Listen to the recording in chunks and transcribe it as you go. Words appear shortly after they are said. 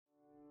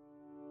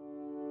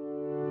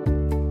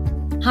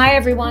Hi,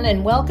 everyone,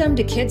 and welcome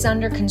to Kids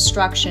Under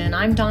Construction.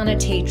 I'm Donna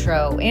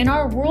Tatro. In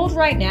our world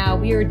right now,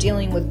 we are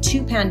dealing with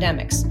two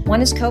pandemics.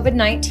 One is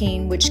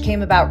COVID-19, which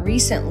came about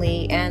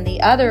recently, and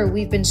the other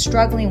we've been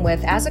struggling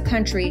with as a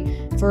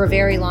country for a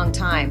very long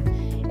time,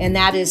 and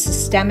that is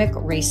systemic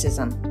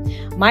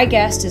racism. My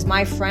guest is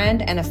my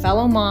friend and a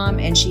fellow mom,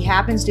 and she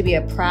happens to be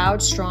a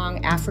proud,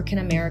 strong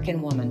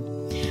African-American woman.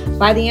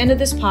 By the end of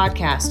this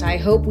podcast, I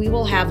hope we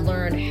will have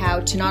learned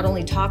how to not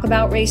only talk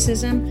about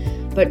racism,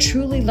 but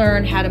truly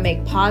learn how to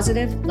make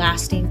positive,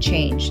 lasting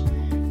change.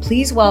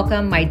 Please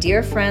welcome my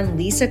dear friend,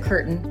 Lisa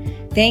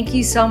Kirton. Thank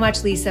you so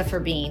much, Lisa,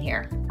 for being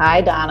here. Hi,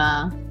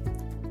 Donna.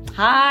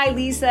 Hi,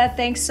 Lisa.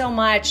 Thanks so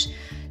much.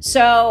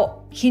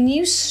 So can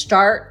you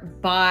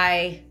start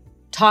by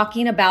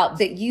talking about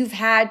that you've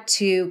had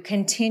to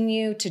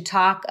continue to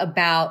talk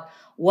about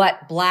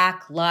what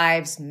Black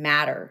Lives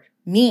Matter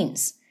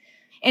means?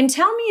 And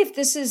tell me if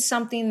this is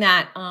something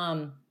that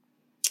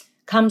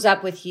comes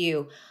up with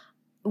you,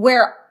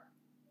 where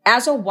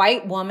as a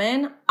white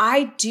woman,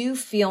 I do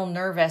feel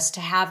nervous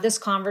to have this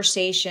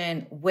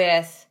conversation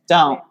with...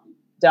 Don't.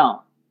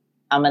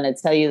 I'm going to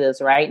tell you this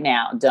right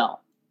now. Don't.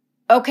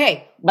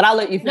 Okay. But I'll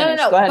let you finish.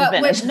 No. Go ahead and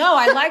finish. No,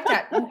 I like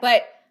that.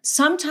 But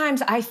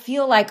sometimes I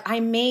feel like I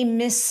may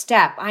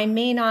misstep. I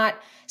may not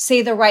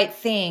say the right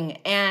thing.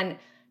 And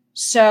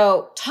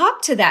so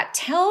talk to that.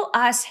 Tell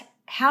us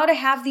how to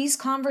have these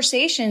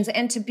conversations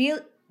and to be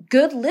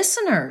good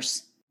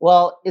listeners.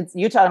 Well,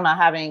 you're talking about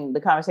having the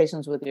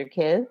conversations with your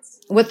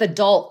kids? With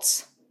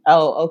adults.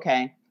 Oh,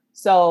 okay.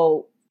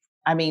 So,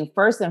 I mean,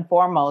 first and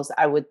foremost,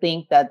 I would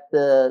think that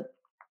the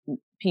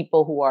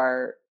people who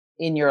are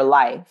in your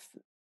life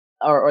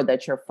or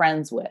that you're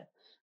friends with,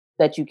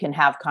 that you can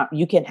have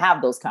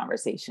those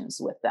conversations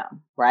with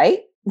them,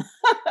 right?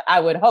 I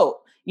would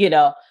hope,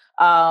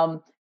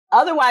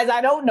 otherwise,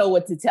 I don't know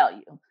what to tell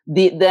you.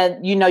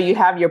 You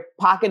have your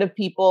pocket of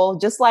people,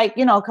 just like,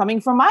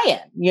 coming from my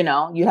end,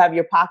 you have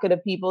your pocket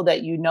of people that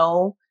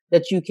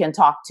that you can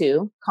talk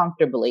to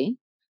comfortably.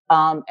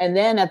 And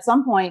then at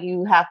some point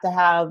you have to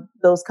have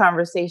those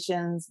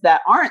conversations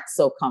that aren't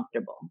so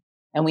comfortable.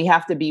 And we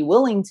have to be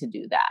willing to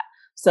do that.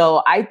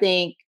 So I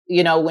think,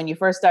 when you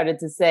first started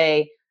to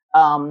say,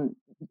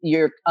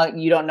 you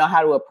don't know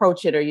how to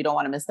approach it or you don't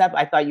want to misstep,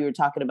 I thought you were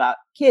talking about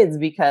kids,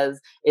 because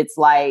it's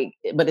like,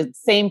 but the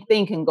same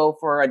thing can go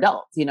for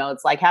adults.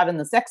 It's like having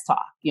the sex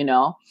talk,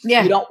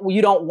 Yeah.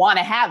 You don't want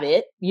to have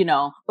it,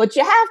 but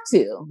you have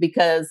to,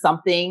 because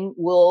something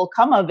will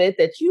come of it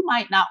that you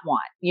might not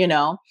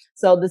want,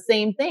 So the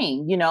same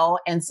thing,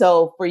 and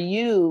so for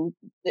you,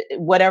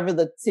 whatever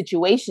the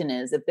situation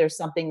is, if there's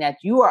something that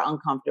you are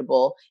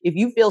uncomfortable, if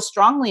you feel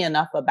strongly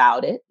enough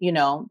about it,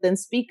 then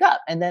speak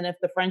up. And then if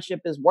the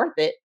friendship is worth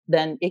it,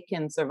 then it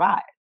can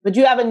survive. But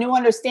you have a new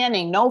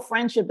understanding. No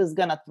friendship is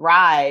going to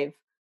thrive,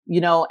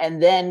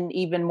 and then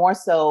even more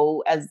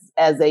so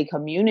as a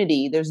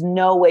community, there's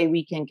no way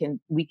we can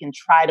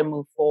try to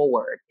move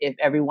forward if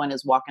everyone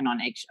is walking on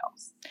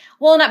eggshells.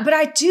 Well,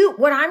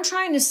 what I'm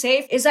trying to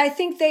say is I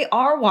think they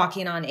are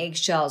walking on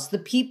eggshells. The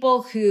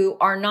people who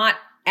are not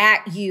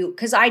at you,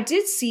 because I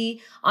did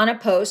see on a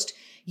post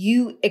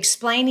you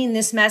explaining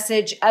this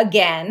message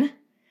again,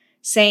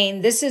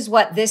 saying this is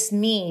what this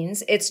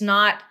means. It's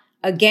not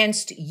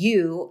against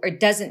you, or it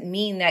doesn't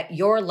mean that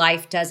your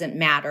life doesn't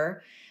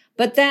matter.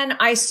 But then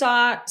I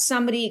saw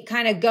somebody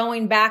kind of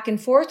going back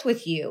and forth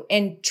with you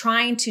and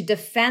trying to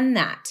defend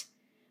that.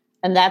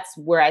 And that's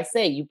where I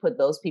say you put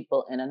those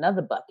people in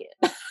another bucket.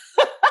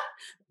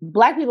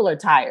 Black people are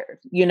tired.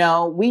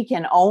 We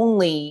can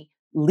only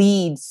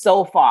lead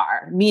so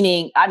far.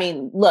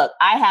 Look,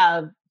 I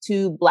have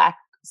 2 Black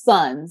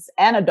sons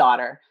and a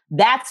daughter.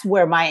 That's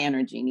where my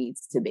energy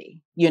needs to be.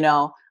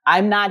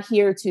 I'm not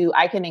here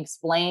I can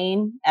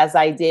explain, as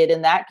I did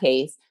in that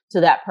case, to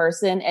that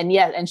person. And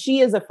yes, and she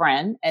is a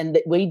friend, and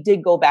we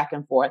did go back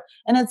and forth.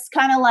 And it's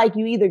kind of like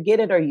you either get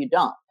it or you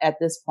don't at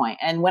this point.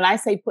 And when I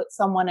say put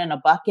someone in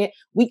a bucket,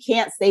 we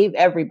can't save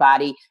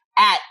everybody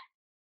at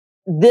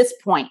this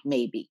point.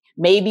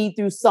 Maybe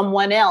through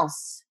someone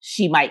else,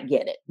 she might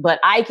get it, but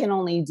I can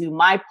only do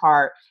my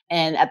part.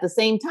 And at the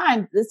same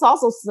time, it's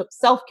also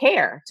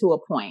self-care to a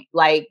point.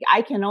 Like,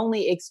 I can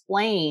only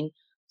explain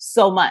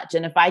so much.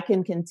 And if I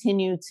can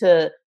continue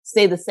to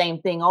say the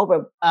same thing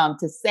over,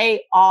 to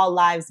say all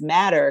lives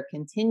matter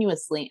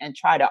continuously and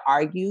try to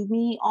argue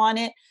me on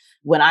it,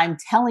 when I'm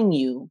telling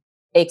you,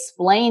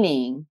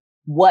 explaining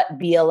what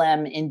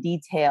BLM in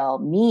detail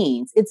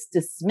means, it's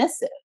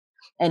dismissive.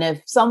 And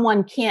if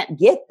someone can't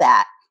get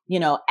that,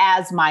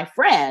 as my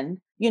friend,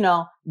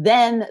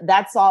 then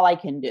that's all I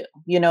can do.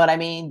 You know what I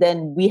mean?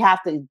 Then we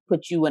have to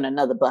put you in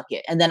another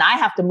bucket. And then I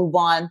have to move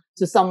on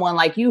to someone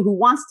like you who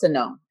wants to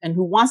know and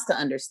who wants to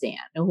understand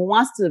and who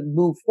wants to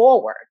move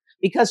forward.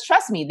 Because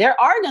trust me, there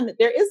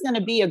is going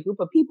to be a group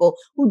of people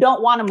who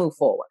don't want to move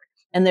forward.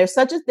 And there's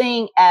such a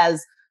thing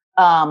as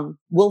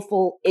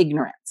willful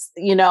ignorance.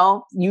 You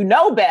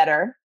know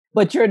better,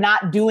 but you're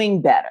not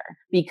doing better.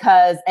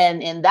 Because,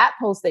 and in that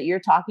post that you're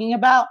talking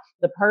about,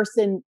 the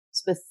person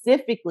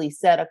specifically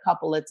said a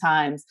couple of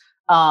times,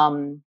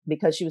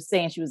 because she was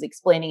saying, she was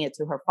explaining it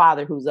to her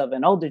father, who's of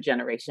an older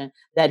generation,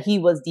 that he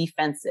was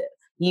defensive.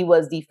 He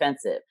was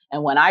defensive.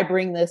 And when I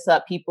bring this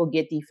up, people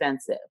get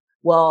defensive.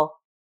 Well,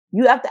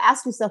 you have to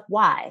ask yourself,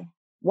 why?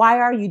 Why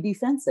are you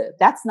defensive?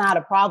 That's not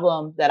a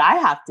problem that I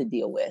have to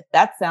deal with.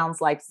 That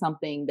sounds like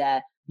something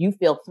that you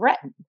feel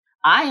threatened.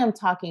 I am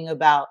talking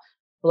about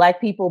Black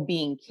people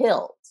being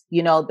killed.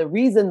 You know, the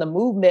reason the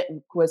movement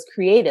was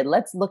created,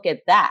 let's look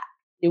at that.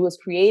 It was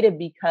created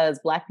because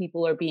Black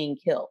people are being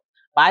killed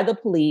by the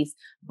police,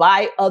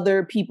 by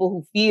other people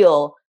who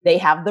feel they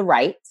have the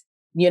right,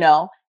 you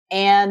know,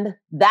 and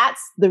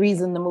that's the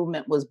reason the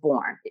movement was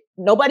born.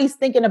 Nobody's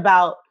thinking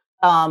about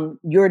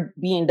you're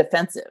being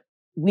defensive.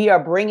 We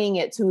are bringing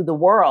it to the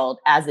world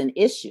as an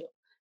issue.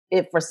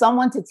 If for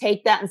someone to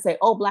take that and say,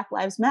 oh, Black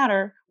Lives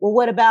Matter, well,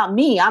 what about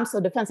me? I'm so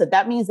defensive.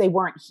 That means they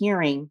weren't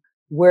hearing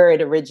where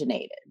it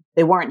originated.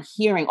 They weren't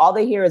hearing, all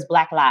they hear is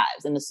Black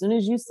lives. And as soon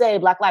as you say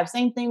Black lives,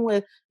 same thing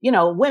with, you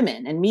know,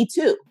 women and me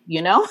too,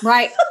 you know?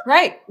 Right,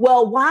 right.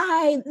 Well,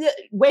 why?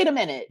 Wait a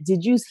minute.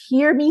 Did you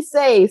hear me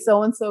say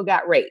so-and-so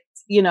got raped?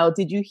 You know,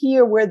 did you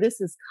hear where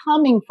this is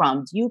coming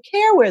from? Do you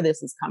care where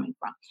this is coming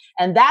from?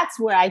 And that's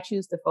where I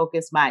choose to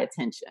focus my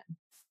attention.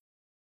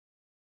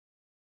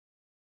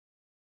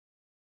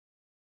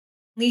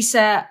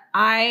 Lisa,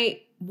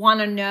 I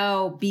want to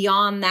know,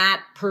 beyond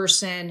that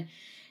person,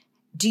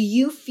 do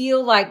you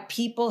feel like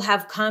people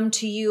have come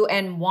to you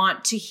and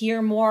want to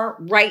hear more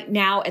right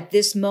now at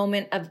this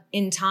moment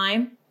in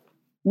time?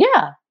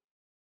 Yeah.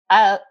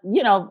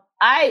 You know,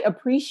 I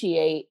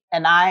appreciate,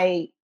 and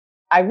I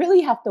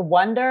really have to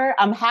wonder.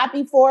 I'm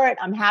happy for it.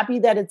 I'm happy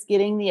that it's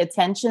getting the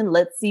attention.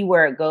 Let's see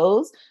where it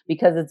goes,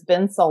 because it's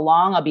been so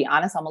long. I'll be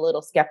honest, I'm a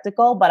little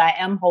skeptical, but I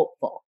am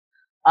hopeful.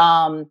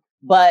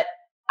 But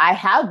I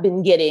have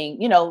been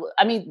getting, you know,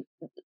 I mean,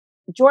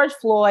 George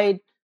Floyd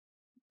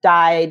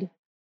died,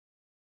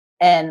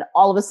 and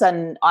all of a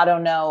sudden, I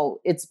don't know,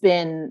 it's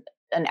been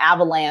an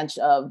avalanche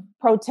of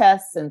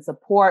protests and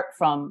support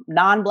from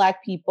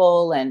non-Black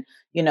people and,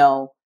 you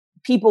know,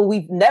 people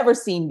we've never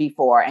seen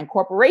before, and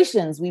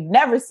corporations we've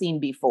never seen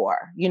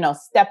before, you know,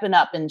 stepping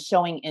up and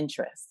showing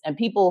interest, and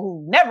people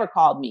who never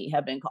called me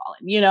have been calling,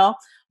 you know.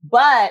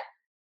 But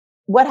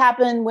what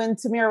happened when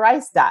Tamir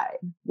Rice died?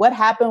 What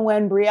happened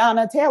when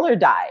Breonna Taylor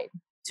died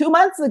 2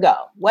 months ago?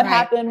 What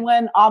happened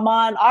when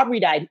Ahmaud Arbery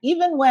died?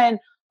 Even when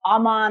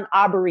Ahmaud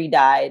Arbery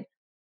died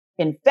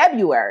in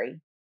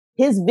February,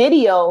 his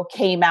video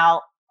came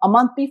out a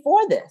month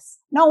before this.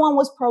 No one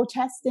was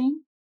protesting,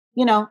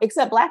 you know,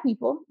 except Black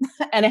people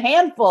and a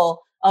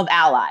handful of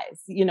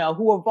allies, you know,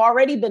 who have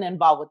already been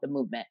involved with the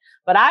movement.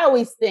 But I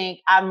always think,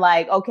 I'm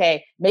like,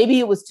 okay, maybe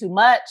it was too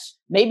much.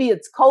 Maybe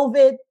it's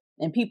COVID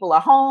and people are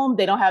home.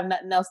 They don't have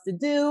nothing else to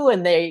do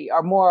and they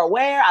are more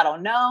aware. I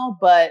don't know.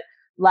 But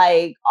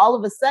like all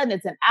of a sudden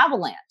it's an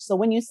avalanche. So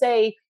when you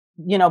say,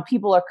 you know,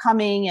 people are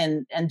coming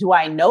and do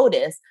I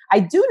notice?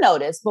 I do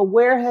notice, but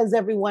where has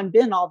everyone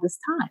been all this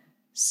time?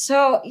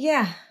 So,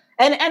 yeah.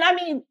 And I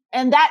mean,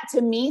 and that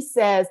to me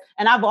says,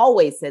 and I've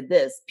always said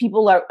this,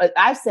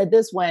 I've said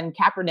this when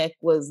Kaepernick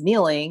was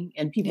kneeling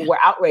and people were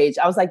outraged.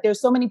 I was like,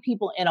 there's so many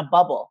people in a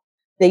bubble.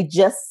 They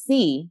just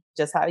see,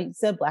 just how you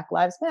said, Black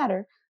Lives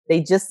Matter.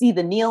 They just see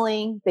the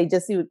kneeling. They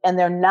just see, and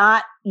they're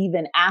not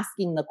even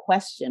asking the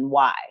question,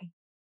 why?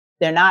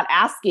 They're not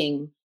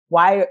asking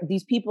why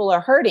these people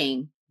are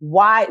hurting.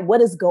 Why,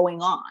 what is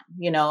going on?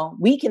 You know,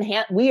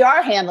 we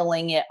are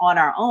handling it on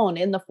our own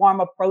in the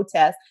form of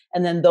protest.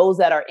 And then those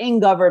that are in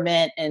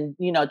government and,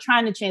 you know,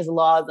 trying to change the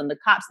laws, and the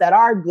cops that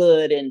are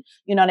good. And,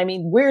 you know what I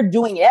mean? We're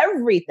doing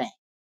everything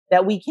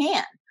that we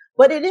can.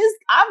 But it is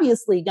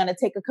obviously going to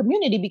take a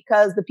community,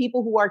 because the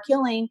people who are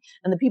killing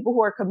and the people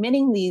who are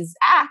committing these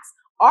acts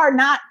are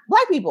not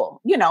Black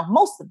people, you know,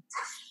 most of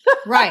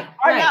them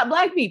are not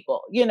Black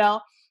people, you know?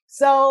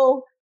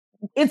 So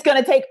it's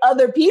going to take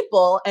other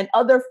people and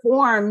other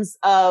forms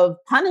of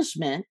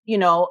punishment, you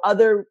know,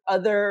 other,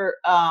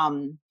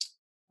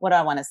 what do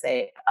I want to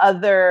say?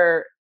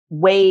 Other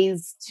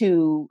ways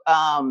to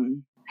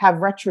have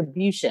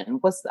retribution.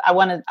 I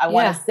want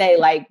to say,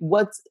 like,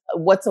 what's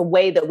a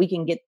way that we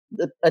can get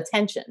the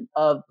attention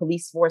of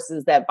police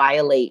forces that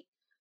violate,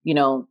 you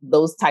know,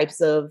 those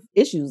types of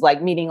issues,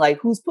 like meaning like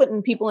who's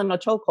putting people in a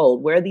chokehold,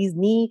 where are these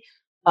knee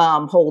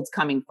holds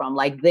coming from?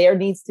 Like there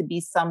needs to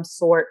be some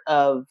sort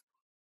of,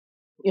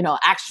 you know,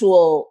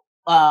 actual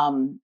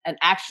laws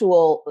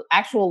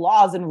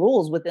and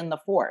rules within the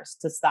force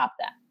to stop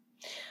that.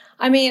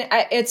 I mean,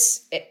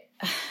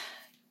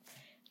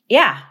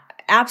 yeah,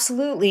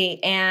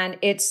 absolutely. And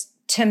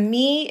to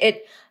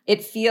me,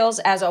 it feels,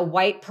 as a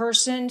white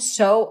person,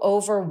 so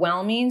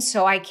overwhelming.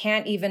 So I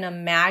can't even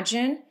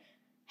imagine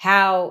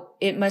how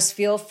it must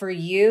feel for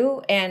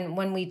you. And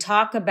when we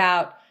talk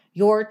about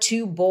your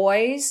two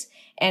boys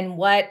and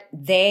what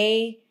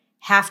they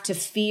have to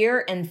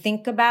fear and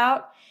think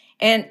about,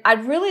 and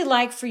I'd really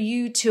like for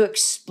you to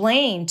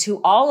explain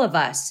to all of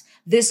us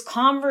this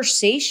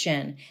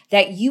conversation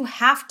that you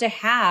have to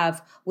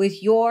have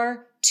with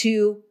your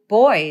two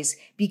boys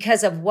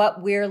because of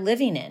what we're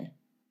living in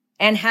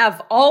and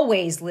have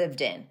always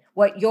lived in,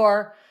 what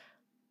your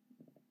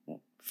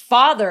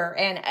father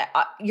and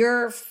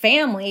your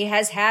family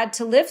has had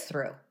to live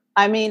through.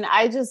 I mean,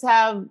 I just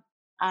have,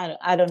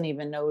 I don't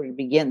even know where to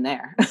begin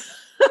there.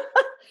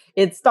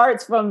 It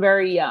starts from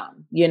very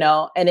young,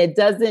 and it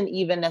doesn't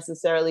even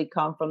necessarily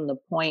come from the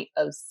point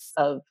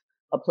of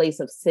a place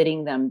of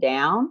sitting them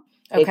down.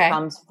 Okay. It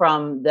comes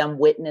from them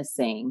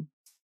witnessing,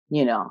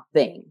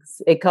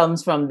 things. It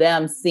comes from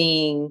them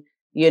seeing,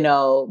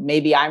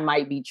 maybe I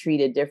might be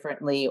treated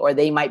differently, or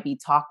they might be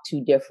talked to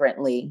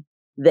differently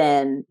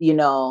than,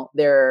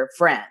 their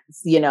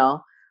friends,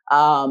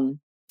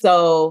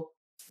 so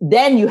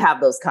then you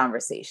have those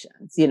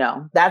conversations,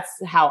 that's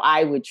how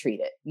I would treat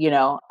it,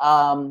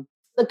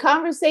 the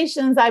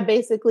conversations I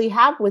basically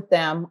have with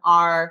them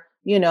are,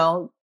 you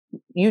know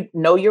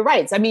your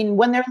rights. I mean,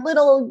 when they're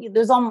little,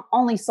 there's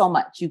only so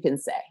much you can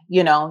say,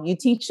 you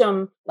teach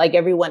them like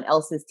everyone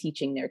else is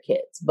teaching their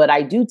kids. But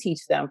I do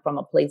teach them from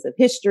a place of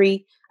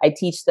history. I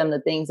teach them the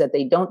things that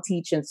they don't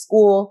teach in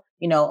school,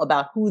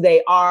 about who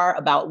they are,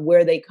 about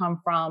where they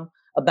come from,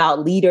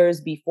 about leaders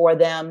before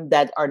them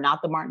that are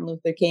not the Martin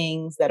Luther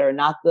Kings, that are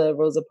not the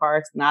Rosa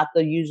Parks, not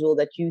the usual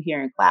that you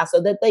hear in class, so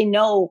that they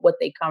know what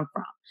they come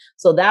from.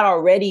 So that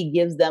already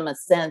gives them a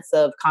sense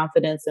of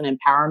confidence and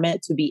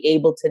empowerment to be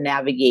able to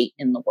navigate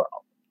in the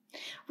world.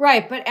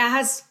 Right. But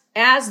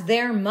as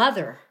their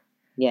mother,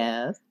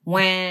 yes,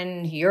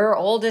 when your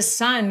oldest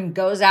son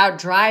goes out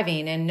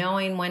driving and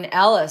knowing when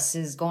Ellis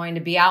is going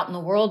to be out in the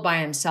world by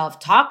himself,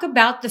 talk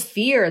about the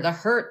fear, the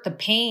hurt, the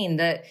pain,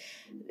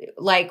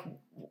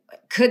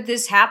 could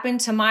this happen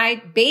to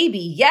my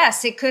baby?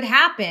 Yes, it could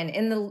happen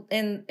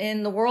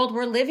in the world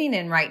we're living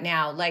in right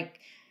now. Like,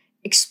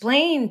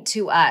 explain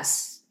to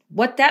us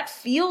what that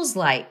feels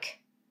like.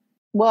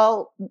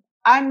 Well,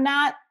 I'm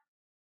not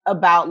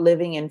about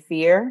living in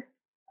fear.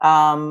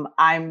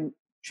 I'm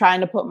trying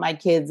to put my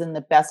kids in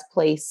the best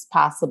place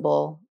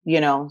possible,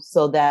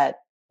 so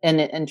that,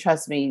 and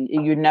trust me,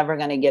 you're never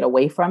going to get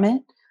away from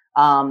it.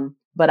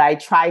 But I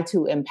try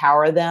to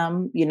empower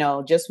them,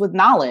 just with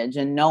knowledge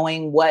and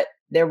knowing what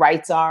their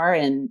rights are,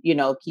 and,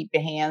 keep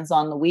your hands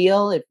on the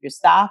wheel if you're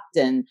stopped.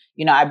 And,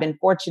 I've been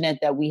fortunate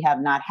that we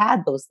have not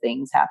had those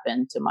things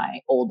happen to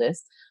my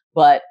oldest,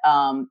 but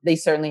they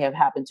certainly have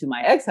happened to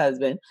my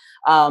ex-husband.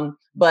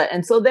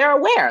 And so they're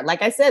aware,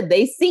 like I said,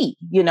 they see,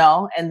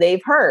 and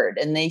they've heard,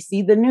 and they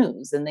see the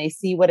news, and they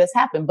see what has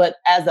happened. But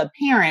as a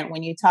parent,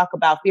 when you talk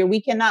about fear,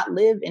 we cannot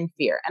live in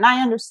fear. And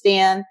I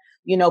understand,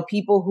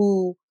 people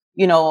who,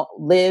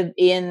 live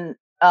in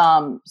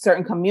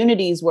certain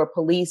communities where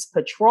police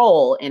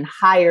patrol in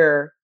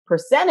higher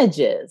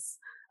percentages,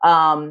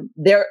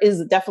 there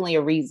is definitely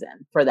a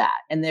reason for that.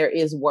 And there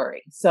is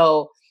worry.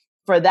 So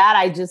for that,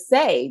 I just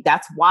say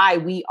that's why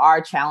we are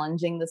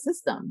challenging the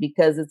system,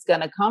 because it's going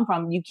to come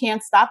from, you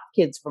can't stop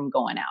kids from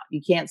going out.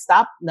 You can't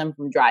stop them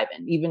from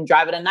driving, even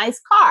driving a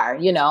nice car.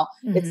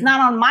 Mm-hmm. It's not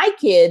on my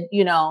kid,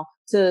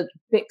 to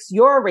fix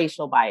your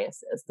racial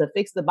biases, to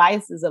fix the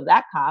biases of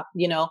that cop,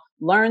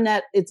 learn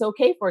that it's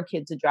okay for a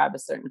kid to drive a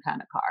certain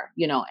kind of car,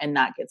 and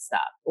not get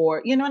stopped,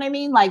 or, you know what I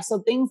mean? Like, so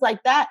things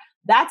like that,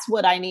 that's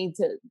what I need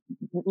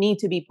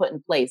to be put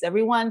in place.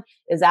 Everyone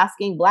is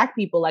asking Black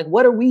people, like,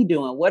 what are we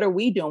doing? What are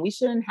we doing? We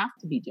shouldn't have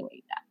to be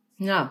doing that.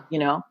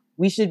 No.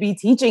 We should be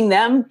teaching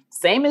them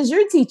same as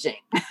you're teaching.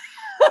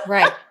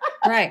 Right.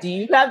 Do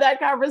you have that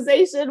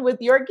conversation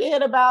with your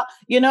kid about,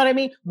 you know what I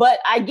mean? But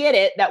I get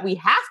it that we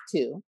have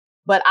to.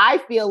 But I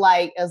feel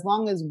like as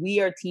long as we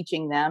are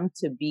teaching them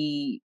to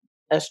be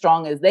as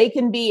strong as they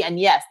can be, and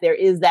yes, there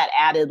is that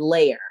added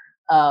layer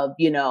of,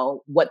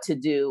 what to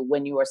do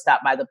when you are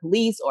stopped by the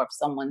police, or if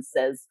someone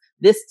says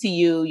this to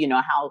you,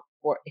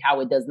 how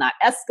it does not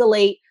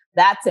escalate.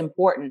 That's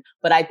important.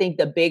 But I think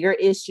the bigger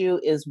issue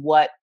is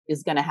what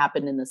is going to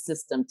happen in the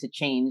system to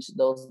change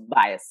those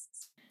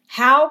biases.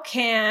 How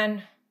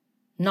can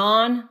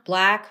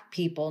non-Black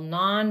people,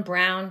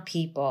 non-brown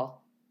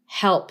people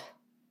help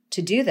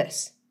to do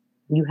this?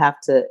 You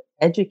have to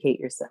educate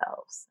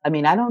yourselves. I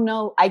mean, I don't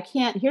know.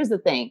 Here's the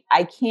thing.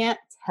 I can't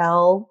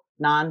tell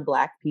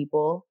non-Black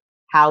people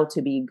how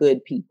to be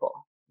good people,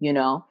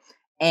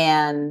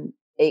 and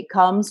it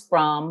comes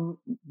from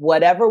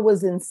whatever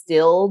was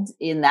instilled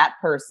in that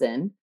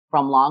person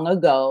from long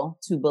ago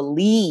to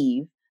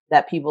believe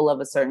that people of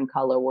a certain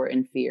color were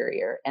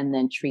inferior and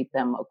then treat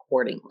them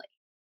accordingly.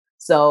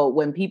 So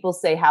when people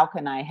say, how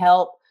can I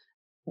help?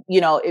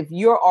 If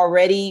you're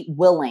already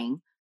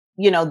willing,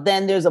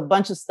 then there's a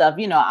bunch of stuff,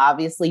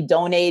 obviously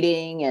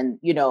donating and,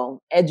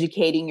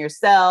 educating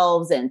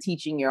yourselves and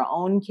teaching your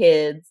own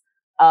kids.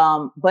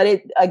 But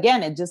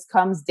it just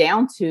comes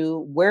down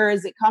to, where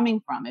is it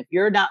coming from? If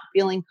you're not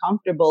feeling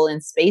comfortable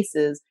in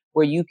spaces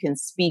where you can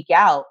speak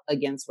out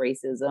against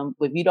racism,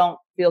 if you don't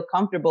feel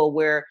comfortable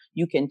where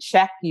you can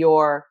check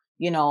your,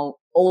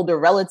 older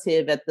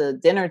relative at the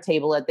dinner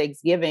table at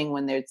Thanksgiving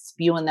when they're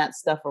spewing that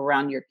stuff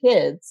around your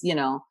kids,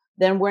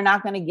 then we're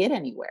not going to get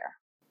anywhere.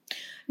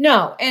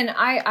 No. And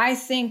I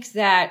think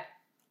that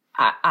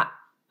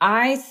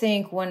I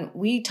think when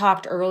we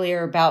talked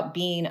earlier about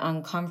being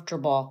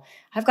uncomfortable,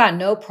 I've got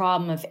no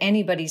problem if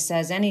anybody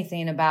says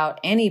anything about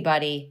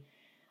anybody,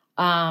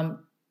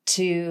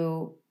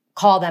 to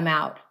call them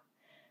out.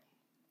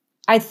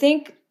 I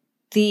think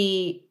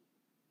the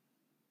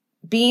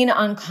being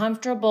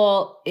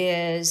uncomfortable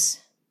is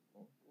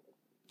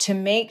to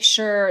make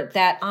sure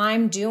that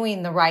I'm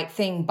doing the right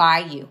thing by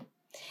you.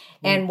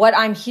 And what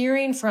I'm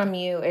hearing from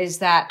you is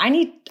that I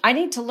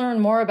need to learn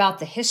more about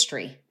the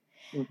history,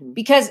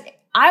 because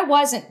I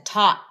wasn't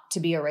taught to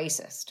be a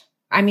racist.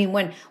 I mean,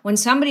 when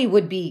somebody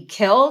would be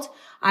killed,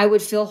 I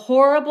would feel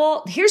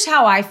horrible. Here's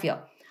how I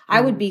feel.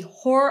 I would be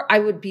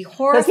horrified.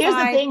 Because here's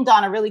the thing,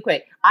 Donna, really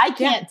quick. I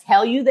can't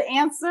tell you the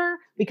answer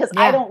because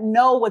I don't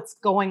know what's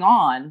going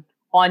on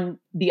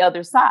the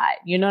other side.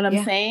 You know what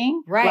I'm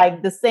saying? Right.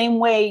 Like the same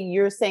way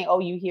you're saying, oh,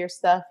 you hear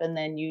stuff and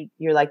then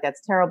you're like,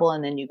 that's terrible.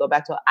 And then you go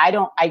back to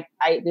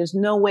it. There's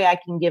no way I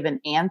can give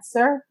an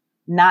answer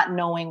not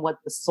knowing what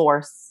the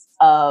source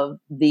of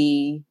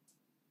the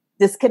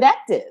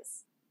disconnect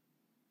is.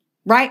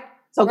 Right.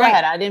 So go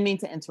ahead. I didn't mean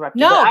to interrupt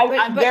you. No,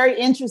 I'm very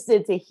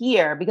interested to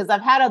hear, because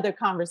I've had other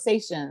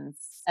conversations,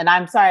 and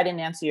I'm sorry I didn't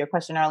answer your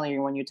question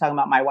earlier when you were talking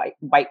about my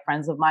white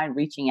friends of mine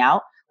reaching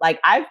out. Like,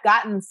 I've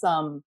gotten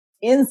some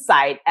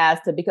insight as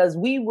to, because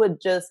we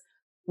would just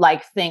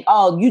like think,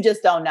 oh, you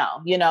just don't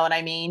know, you know what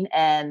I mean?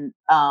 And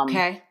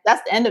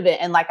that's the end of it.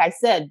 And like I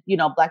said, you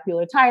know, Black people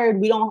are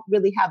tired. We don't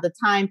really have the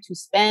time to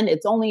spend.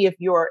 It's only if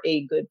you're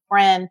a good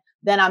friend,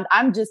 then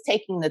I'm just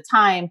taking the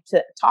time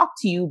to talk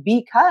to you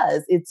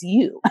because it's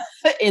you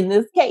in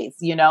this case,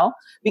 you know,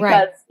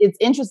 because it's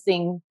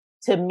interesting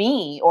to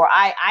me, or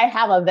I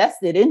have a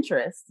vested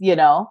interest, you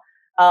know,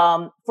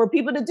 for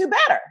people to do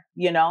better,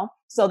 you know?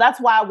 So that's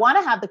why I want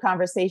to have the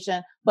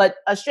conversation. But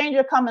a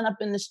stranger coming up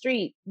in the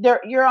street,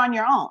 you're on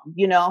your own,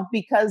 you know,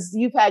 because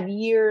you've had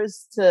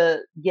years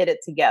to get it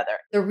together.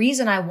 The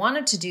reason I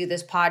wanted to do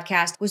this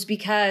podcast was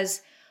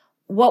because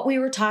what we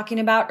were talking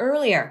about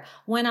earlier,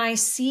 when I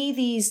see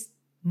these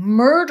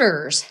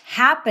murders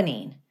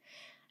happening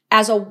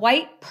as a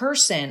white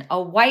person,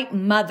 a white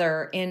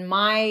mother in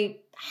my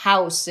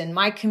house, in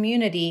my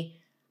community,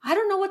 I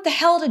don't know what the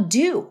hell to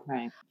do.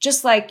 Right.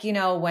 Just like, you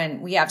know,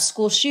 when we have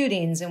school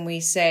shootings and we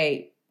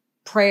say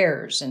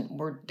prayers and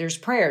there's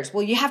prayers.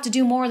 Well, you have to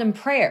do more than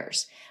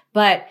prayers,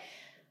 but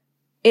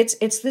it's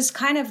this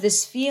kind of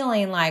this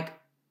feeling like,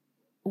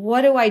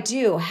 what do I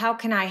do? How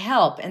can I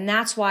help? And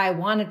that's why I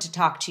wanted to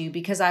talk to you,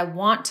 because I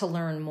want to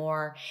learn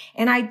more.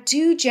 And I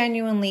do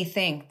genuinely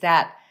think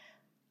that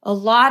a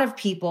lot of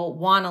people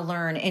want to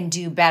learn and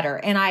do better.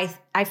 And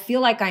I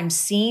feel like I'm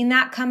seeing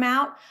that come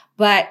out.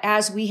 But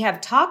as we have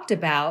talked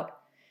about,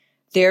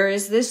 there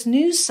is this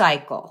news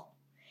cycle.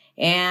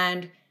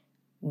 And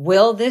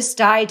will this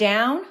die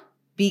down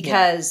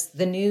because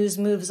the news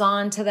moves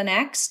on to the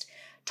next?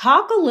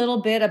 Talk a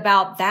little bit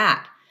about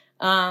that.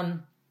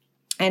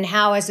 And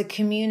how as a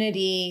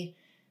community,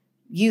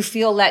 you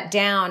feel let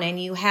down and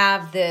you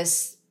have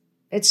this,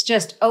 it's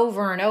just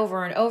over and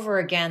over and over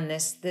again,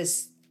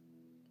 this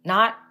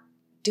not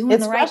doing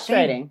the right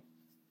thing.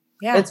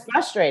 Yeah. It's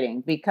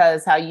frustrating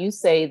because how you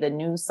say the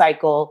news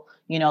cycle,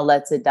 you know,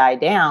 lets it die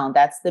down.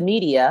 That's the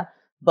media.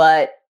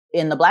 But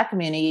in the Black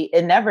community,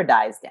 it never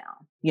dies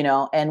down, you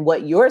know, and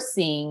what you're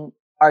seeing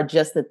are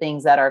just the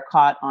things that are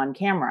caught on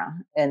camera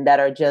and that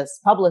are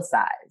just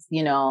publicized.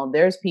 You know,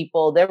 there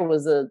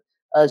was a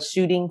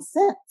shooting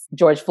since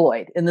George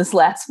Floyd in this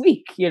last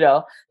week, you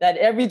know, that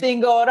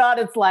everything going on,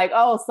 it's like,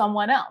 oh,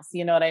 someone else,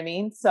 you know what I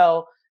mean?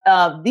 So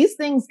these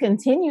things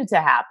continue to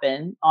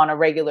happen on a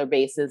regular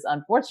basis,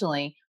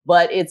 unfortunately,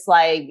 but it's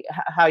like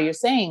how you're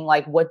saying,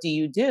 like, what do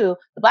you do?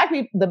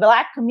 The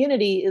Black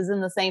community is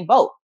in the same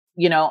boat.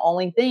 You know,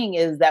 only thing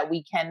is that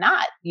we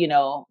cannot, you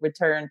know,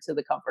 return to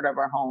the comfort of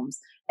our homes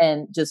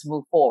and just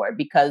move forward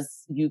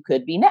because you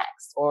could be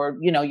next, or,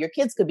 you know, your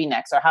kids could be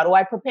next, or how do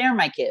I prepare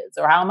my kids,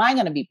 or how am I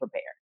going to be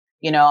prepared?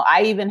 You know,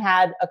 I even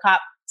had a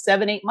cop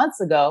 7-8 months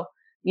ago,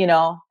 you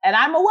know, and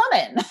I'm a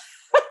woman,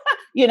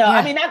 you know,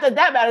 I mean, not that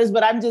that matters,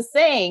 but I'm just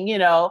saying, you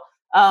know,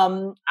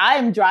 I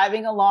am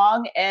driving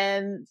along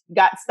and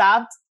got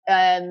stopped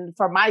and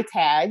for my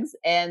tags,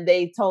 and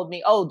they told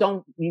me,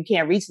 oh, you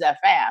can't reach that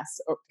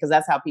fast, because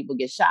that's how people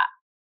get shot,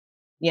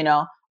 you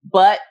know,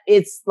 but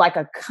it's like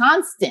a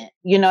constant,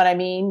 you know what I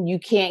mean? You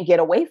can't get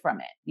away from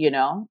it, you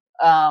know?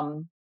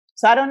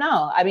 So I don't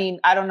know. I mean,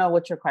 I don't know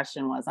what your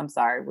question was. I'm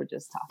sorry. We're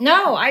just talking.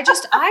 No, I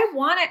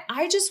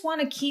just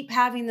want to keep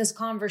having this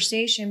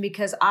conversation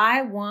because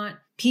I want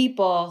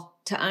people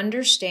to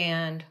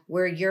understand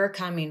where you're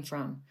coming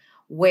from,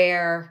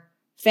 where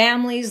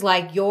families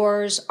like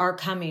yours are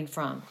coming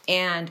from.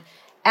 And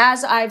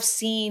as I've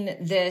seen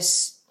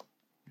this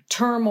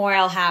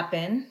turmoil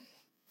happen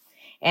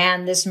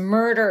and this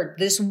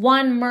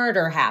one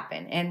murder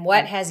happen and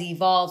what has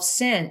evolved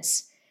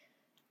since,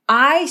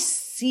 I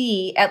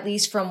see, at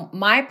least from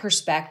my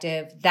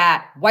perspective,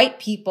 that white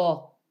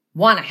people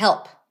want to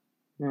help.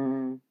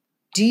 Do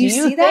you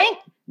see that?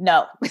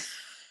 No.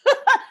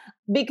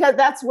 Because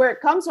that's where it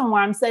comes from,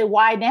 where I'm saying,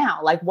 why now?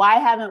 Like, why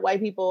haven't white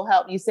people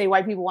helped? You say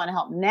white people want to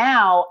help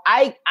now.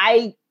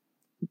 I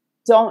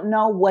don't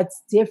know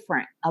what's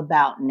different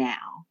about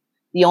now.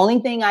 The only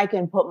thing I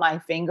can put my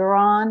finger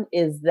on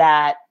is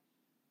that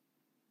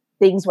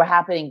things were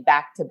happening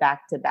back to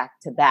back to back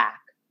to back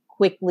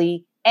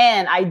quickly.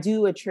 And I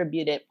do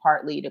attribute it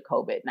partly to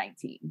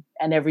COVID-19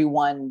 and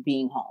everyone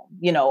being home,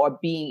 or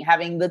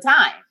having the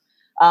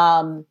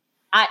time.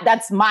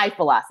 That's my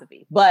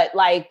philosophy. But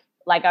like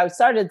I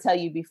started to tell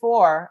you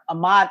before,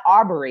 Ahmaud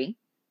Arbery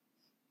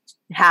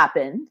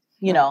happened,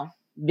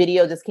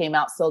 video just came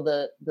out. So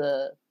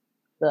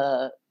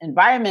the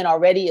environment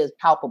already is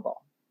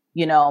palpable,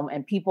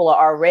 and people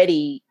are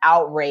already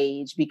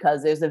outraged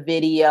because there's a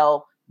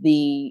video.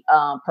 The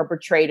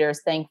perpetrators,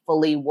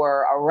 thankfully,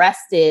 were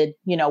arrested.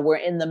 We're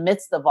in the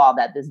midst of all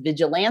that, this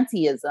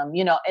vigilantism,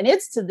 and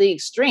it's to the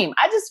extreme.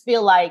 I just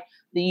feel like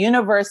the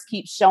universe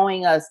keeps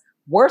showing us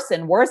worse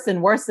and worse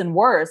and worse and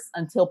worse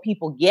until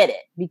people get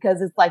it.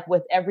 Because it's like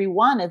with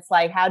everyone, it's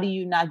like, how do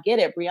you not get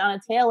it? Breonna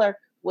Taylor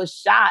was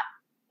shot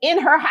in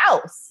her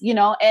house,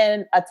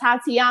 and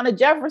Tatiana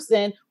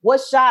Jefferson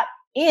was shot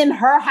in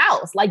her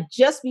house. Like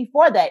just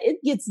before that,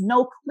 it gets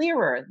no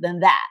clearer than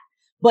that.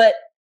 But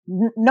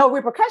no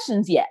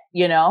repercussions yet,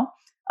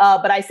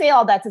 but I say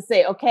all that to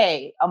say,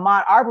 okay,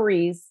 Ahmaud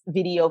Arbery's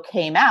video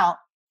came out.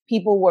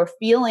 People were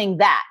feeling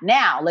that.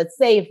 Now, let's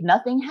say if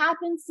nothing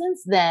happened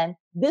since then,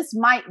 this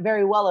might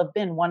very well have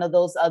been one of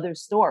those other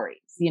stories,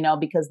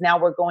 because now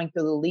we're going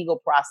through the legal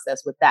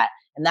process with that.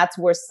 And that's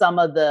where some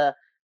of the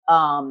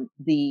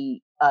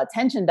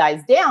tension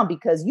dies down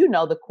because,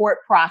 the court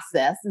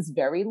process is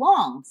very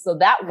long. So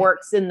that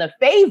works in the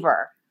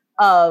favor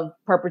of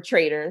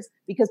perpetrators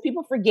because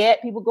people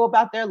forget, people go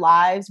about their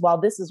lives while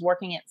this is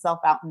working itself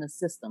out in the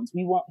systems.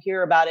 We won't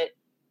hear about it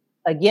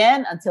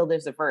again until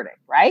there's a verdict,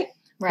 right?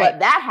 But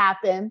that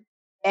happened.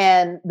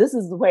 And this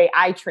is the way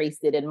I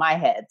traced it in my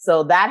head.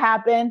 So that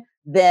happened.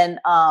 Then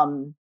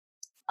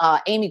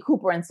Amy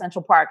Cooper in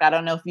Central Park, I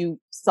don't know if you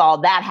saw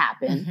that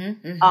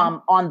happen,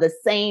 on the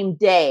same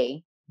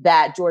day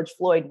that George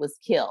Floyd was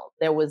killed.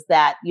 There was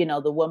that,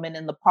 the woman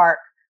in the park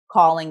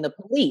calling the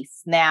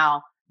police.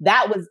 Now,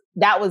 that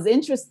was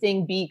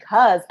interesting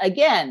because,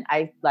 again,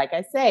 like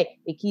I say,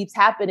 it keeps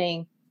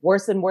happening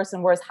worse and worse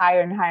and worse,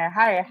 higher and higher,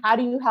 higher. How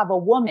do you have a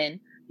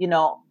woman,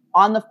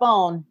 on the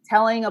phone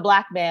telling a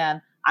Black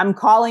man, I'm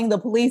calling the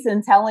police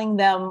and telling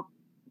them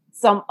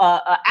some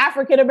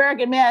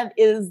African-American man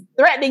is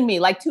threatening me,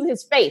 like to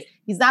his face.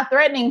 He's not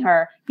threatening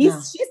her.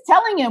 She's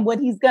telling him what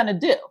he's going to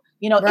do.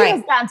 It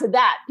has gotten to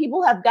that.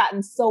 People have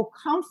gotten so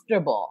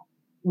comfortable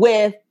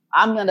with,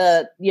 I'm going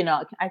to,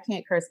 I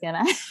can't curse, can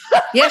I?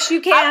 Yes,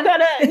 you can.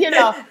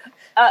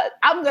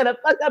 I'm going to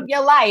fuck up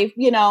your life,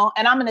 and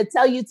I'm going to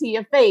tell you to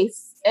your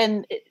face.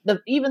 And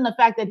even the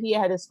fact that he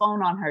had his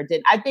phone on her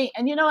did, I think,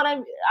 and you know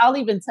what, I'll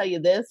even tell you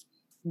this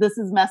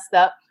is messed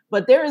up,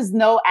 but there is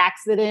no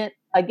accident,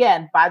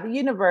 again, by the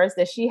universe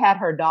that she had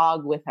her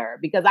dog with her,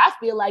 because I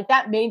feel like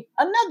that made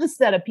another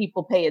set of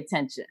people pay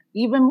attention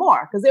even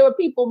more, because there were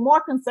people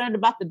more concerned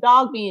about the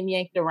dog being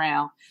yanked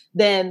around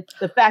than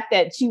the fact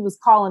that she was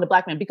calling a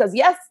Black man. Because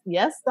yes,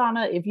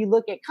 Donna, if you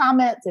look at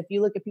comments, if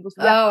you look at people's,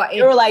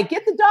 they were like,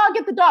 get the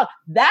dog.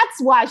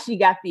 That's why she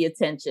got the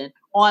attention.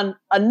 On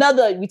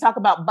another, we talk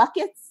about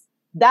buckets.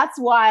 That's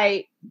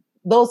why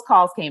those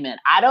calls came in.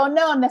 I don't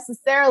know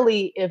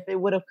necessarily if it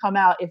would have come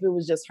out if it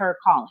was just her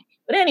calling.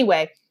 But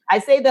anyway, I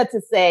say that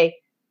to say,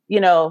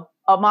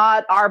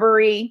 Ahmaud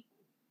Arbery,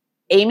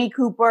 Amy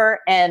Cooper,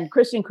 and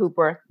Christian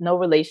Cooper, no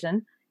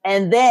relation.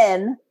 And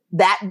then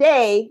that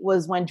day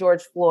was when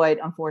George Floyd,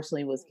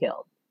 unfortunately, was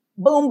killed.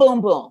 Boom,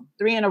 boom, boom.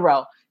 3 in a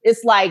row.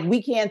 It's like,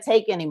 we can't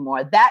take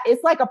anymore. That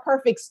it's like a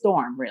perfect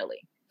storm, really.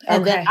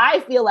 And then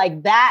I feel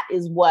like that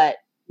is what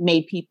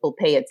made people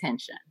pay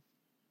attention.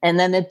 And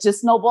then it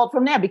just snowballed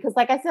from there. Because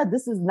like I said,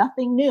 this is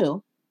nothing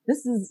new.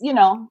 This is,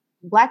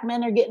 Black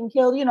men are getting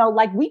killed,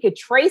 like we could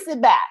trace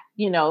it back,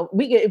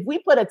 if we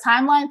put a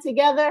timeline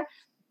together,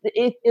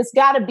 it's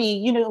gotta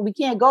be, we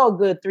can't go a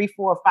good 3,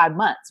 4, or 5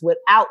 months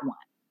without one.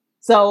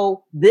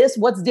 So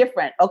what's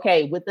different?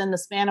 Okay. Within the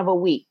span of a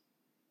week,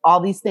 all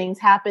these things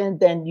happen,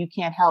 then you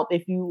can't help.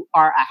 If you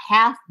are a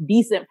half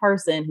decent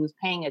person who's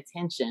paying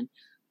attention,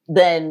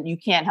 then you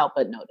can't help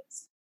but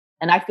notice.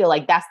 And I feel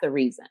like that's the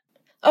reason.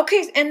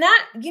 Okay. And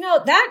that,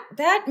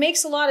 that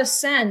makes a lot of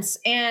sense.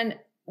 And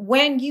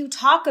when you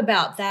talk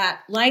about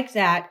that, like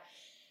that,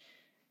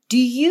 do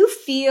you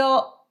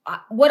feel,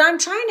 what I'm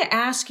trying to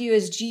ask you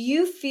is, do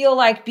you feel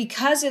like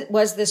because it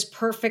was this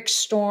perfect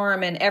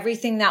storm and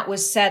everything that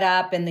was set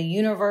up and the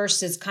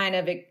universe is kind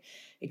of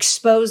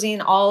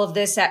exposing all of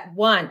this at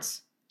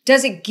once,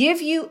 does it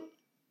give you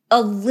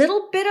a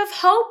little bit of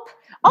hope?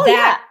 Oh,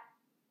 yeah.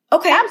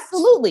 Okay.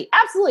 Absolutely.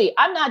 Absolutely.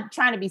 I'm not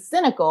trying to be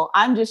cynical.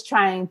 I'm just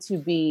trying to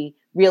be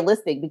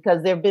realistic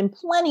because there have been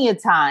plenty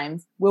of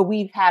times where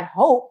we've had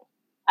hope.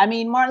 I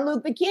mean, Martin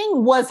Luther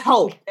King was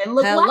hope. And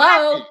look what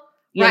happened,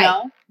 you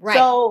know? Right.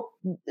 So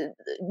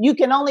you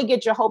can only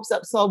get your hopes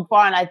up so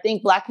far. And I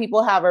think Black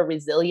people have a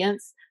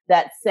resilience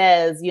that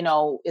says,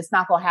 it's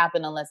not going to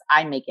happen unless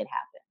I make it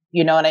happen.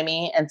 You know what I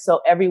mean? And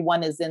so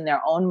everyone is in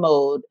their own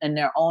mode and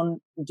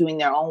doing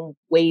their own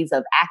ways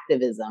of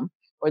activism.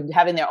 or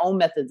having their own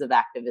methods of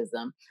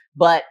activism.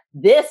 But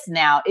this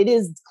now, it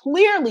is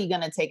clearly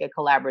going to take a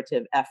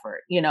collaborative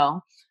effort,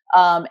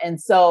 and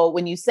so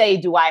when you say,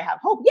 do I have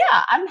hope?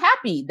 Yeah, I'm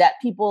happy that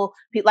people,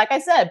 like I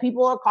said,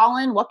 people are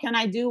calling, what can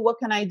I do? What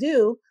can I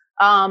do?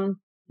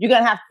 You're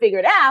going to have to figure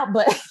it out,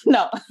 but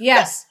no.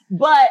 Yes.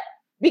 But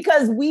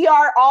because we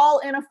are all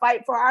in a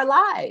fight for our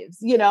lives,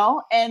 and you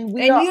don't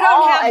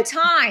have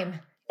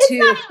time. It's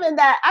not even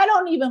that.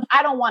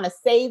 I don't want to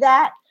say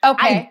that.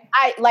 Okay.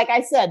 I like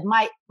I said,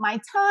 my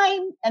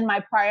time and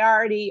my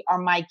priority are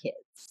my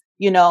kids,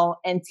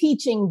 and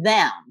teaching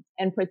them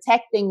and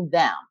protecting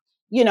them.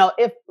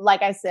 If,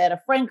 like I said, a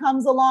friend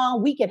comes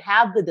along, we could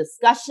have the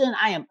discussion.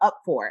 I am up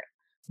for it.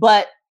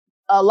 But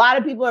a lot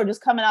of people are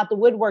just coming out the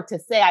woodwork to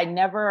say, I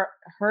never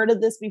heard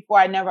of this before.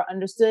 I never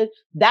understood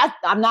that.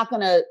 I'm not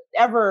going to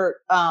ever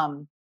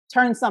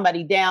turn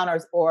somebody down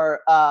or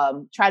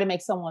try to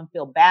make someone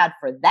feel bad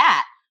for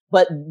that.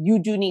 But you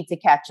do need to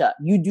catch up.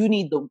 You do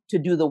need to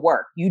do the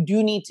work. You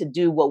do need to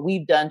do what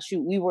we've done.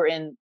 Shoot, we were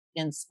in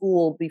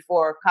school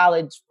before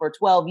college for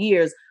 12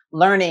 years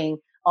learning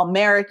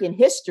American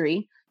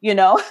history,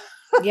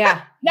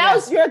 Yeah. Now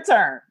it's your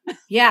turn.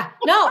 Yeah.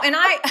 No, and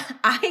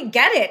I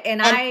get it.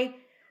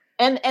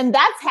 And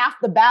that's half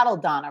the battle,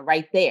 Donna,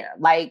 right there.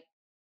 Like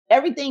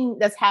everything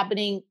that's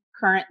happening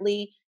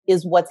currently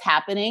is what's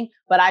happening.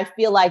 But I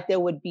feel like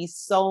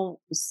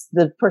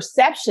the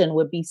perception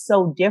would be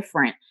so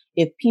different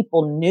if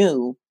people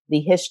knew the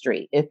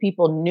history, if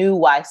people knew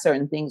why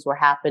certain things were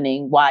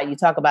happening, why you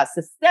talk about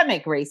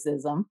systemic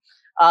racism.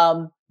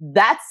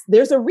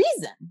 There's a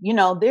reason,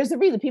 there's a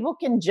reason. People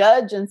can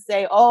judge and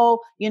say, oh,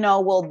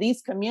 well,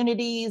 these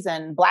communities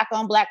and Black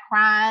on Black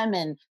crime,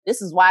 and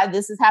this is why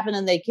this is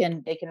happening. They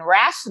can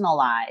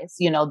rationalize,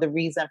 the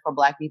reason for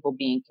Black people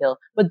being killed.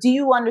 But do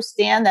you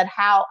understand that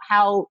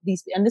how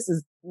these, and this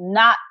is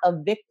not a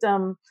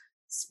victim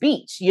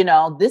speech,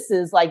 this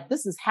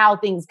is how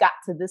things got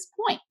to this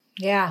point.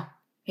 Yeah.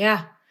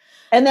 Yeah.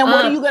 And then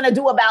what are you going to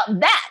do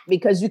about that?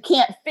 Because you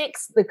can't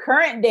fix the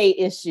current day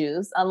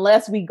issues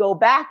unless we go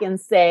back and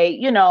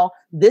say,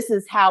 this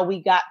is how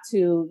we got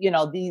to,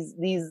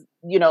 these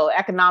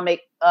economic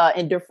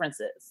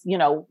indifferences.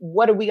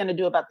 What are we going to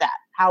do about that?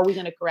 How are we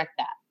going to correct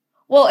that?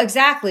 Well,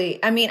 exactly.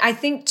 I mean, I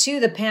think too,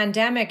 the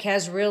pandemic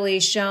has really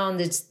shown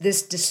this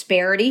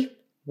disparity.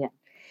 Yeah.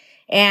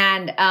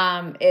 And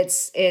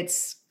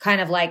it's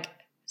kind of like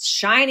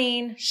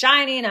shining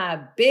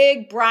a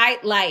big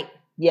bright light.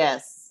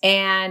 Yes.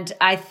 And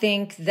I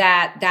think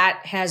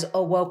that has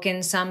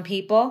awoken some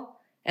people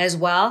as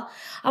well.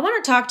 I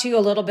want to talk to you a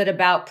little bit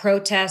about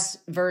protests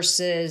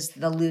versus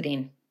the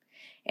looting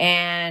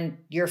and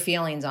your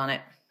feelings on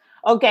it.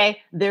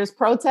 Okay. There's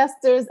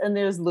protesters and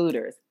there's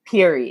looters,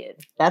 period.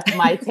 That's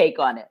my take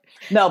on it.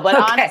 No, but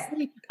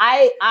honestly,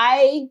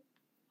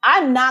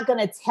 I'm not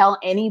going to tell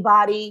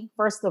anybody,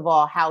 first of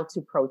all, how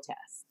to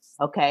protest.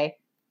 Okay.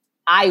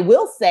 I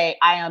will say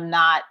I am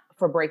not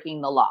for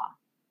breaking the law.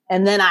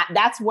 And then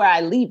that's where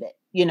I leave it,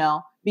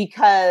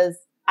 because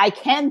I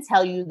can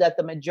tell you that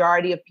the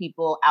majority of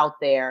people out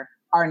there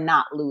are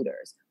not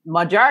looters.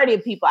 Majority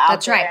of people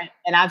out there, right,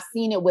 and I've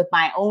seen it with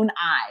my own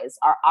eyes,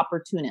 are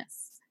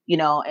opportunists,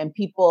 and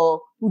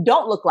people who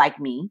don't look like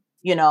me,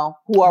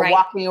 who are right,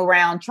 walking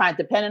around trying,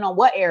 depending on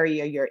what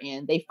area you're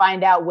in, they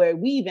find out where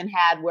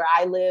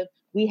I live,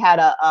 we had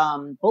a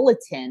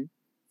bulletin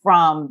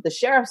from the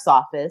sheriff's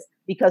office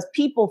because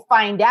people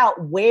find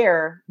out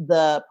where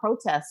the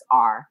protests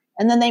are.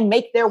 And then they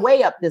make their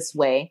way up this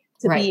way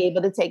to right, be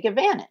able to take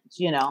advantage,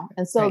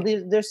 And so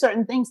right, there's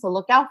certain things to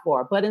look out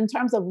for. But in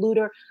terms of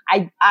looter,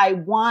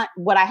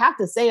 what I have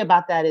to say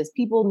about that is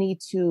people need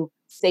to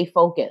stay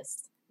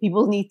focused.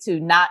 People need to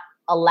not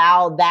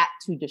allow that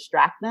to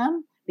distract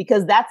them,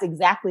 because that's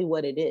exactly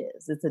what it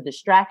is. It's a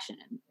distraction.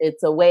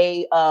 It's a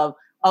way of,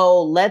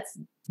 let's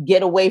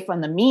get away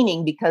from the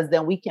meaning, because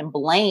then we can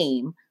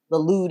blame the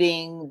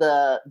looting,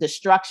 the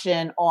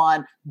destruction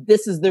on,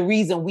 this is the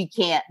reason we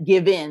can't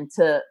give in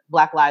to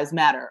Black Lives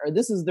Matter, or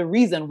this is the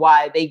reason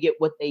why they get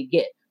what they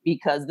get,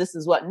 because this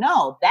is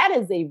no, that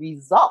is a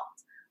result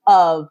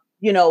of,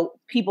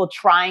 people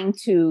trying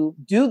to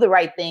do the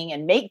right thing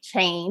and make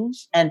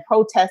change and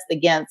protest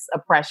against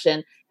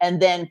oppression.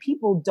 And then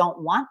people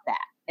don't want that.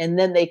 And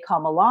then they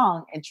come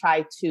along and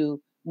try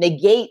to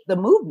negate the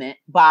movement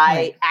by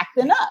right,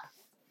 acting up.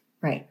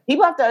 Right.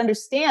 People have to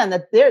understand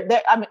that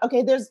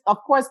there's of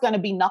course going to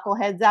be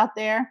knuckleheads out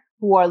there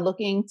who are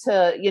looking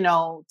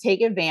to,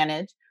 take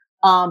advantage.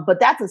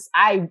 But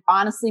I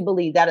honestly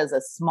believe that is a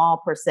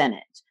small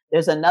percentage.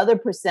 There's another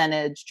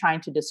percentage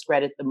trying to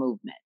discredit the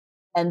movement.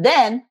 And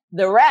then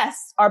the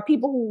rest are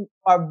people who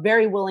are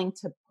very willing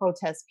to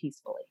protest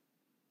peacefully.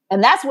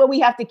 And that's where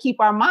we have to keep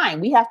our mind.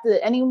 We have to,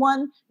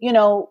 anyone,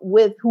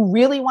 who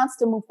really wants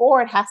to move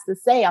forward has to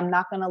say, I'm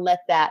not going to let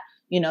that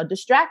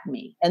distract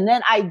me. And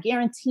then I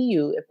guarantee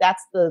you, if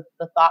that's the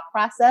thought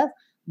process,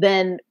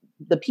 then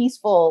the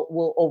peaceful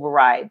will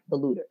override the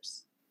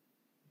looters.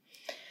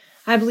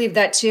 I believe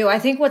that too. I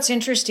think what's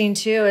interesting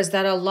too is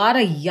that a lot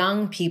of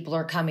young people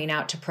are coming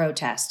out to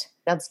protest.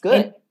 That's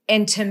good.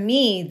 And to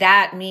me,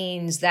 that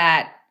means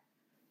that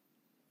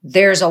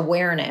there's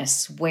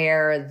awareness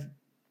where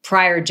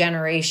prior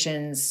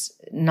generations,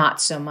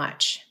 not so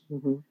much.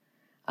 Mm-hmm.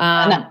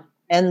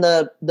 And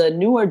the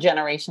newer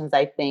generations,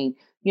 I think,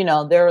 you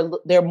know,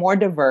 they're more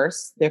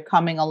diverse. They're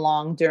coming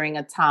along during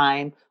a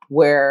time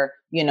where,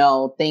 you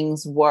know,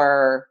 things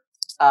were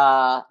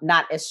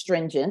not as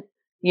stringent,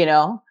 you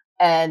know,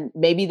 and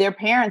maybe their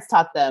parents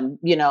taught them,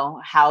 you know,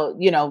 how,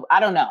 you know, I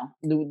don't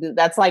know.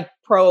 That's like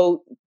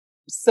pro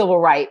civil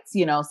rights,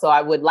 you know. So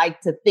I would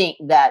like to think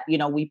that, you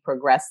know, we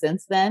progressed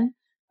since then.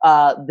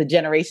 The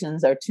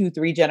generations are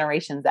 2-3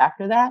 generations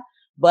after that.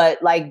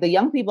 But like the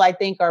young people, I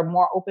think, are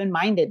more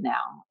open-minded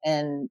now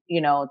and,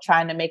 you know,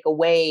 trying to make a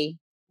way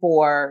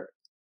for,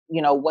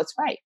 you know, what's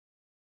right.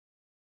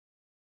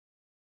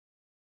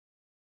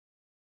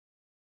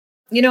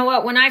 You know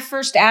what? When I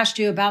first asked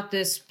you about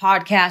this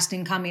podcast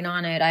and coming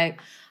on it,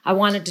 I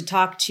wanted to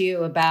talk to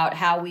you about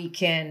how we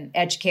can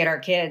educate our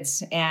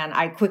kids. And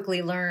I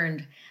quickly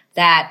learned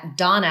that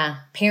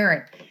Donna,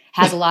 parent,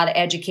 has a lot of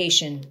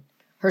education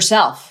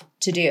herself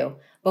to do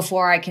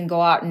before I can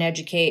go out and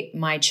educate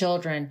my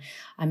children.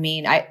 I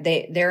mean,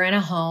 they're in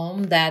a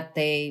home that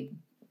they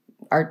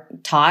are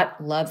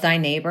taught, love thy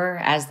neighbor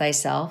as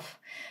thyself.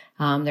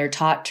 They're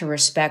taught to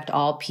respect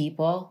all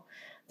people,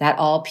 that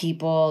all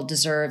people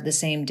deserve the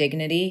same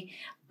dignity.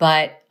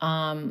 But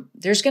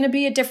there's going to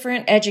be a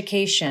different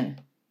education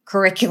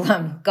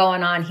curriculum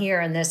going on here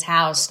in this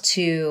house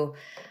to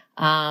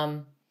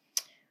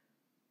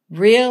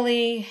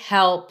really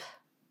help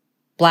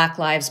Black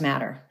Lives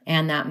Matter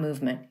and that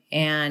movement.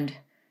 And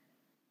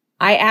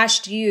I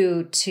asked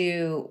you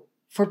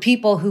for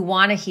people who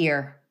want to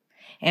hear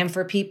and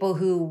for people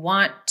who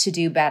want to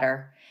do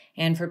better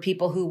and for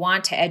people who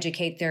want to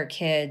educate their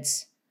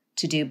kids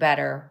to do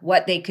better,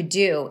 what they could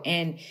do.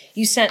 And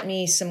you sent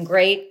me some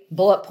great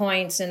bullet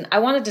points, and I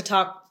wanted to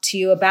talk to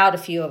you about a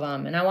few of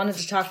them. And I wanted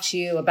to talk to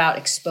you about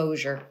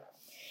exposure.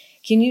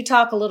 Can you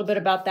talk a little bit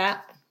about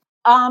that?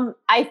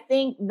 I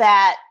think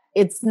that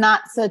it's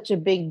not such a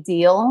big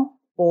deal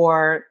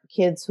for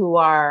kids who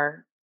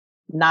are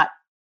not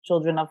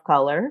children of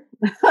color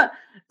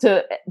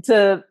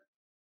to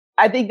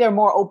I think they're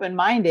more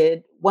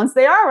open-minded once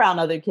they are around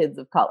other kids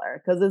of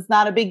color, because it's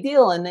not a big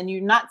deal. And then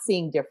you're not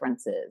seeing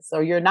differences,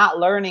 or you're not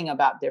learning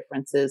about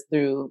differences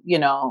through, you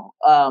know,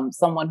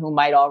 someone who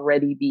might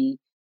already be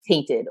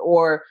tainted.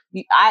 Or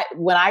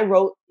when I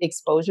wrote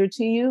exposure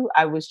to you,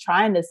 I was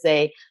trying to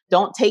say,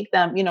 don't take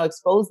them, you know,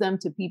 expose them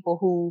to people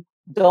who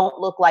don't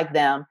look like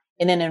them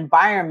in an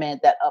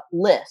environment that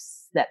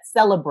uplifts, that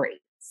celebrates,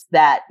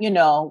 that, you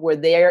know, where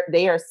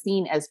they are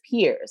seen as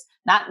peers,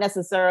 not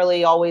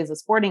necessarily always a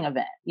sporting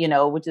event, you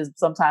know, which is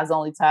sometimes the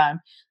only time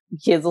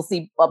kids will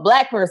see a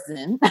Black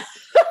person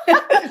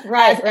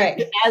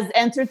right. as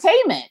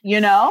entertainment,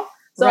 you know?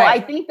 So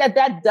right. I think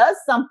that does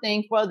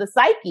something for the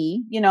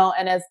psyche, you know,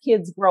 and as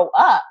kids grow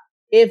up,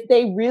 if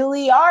they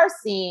really are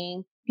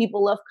seeing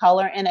people of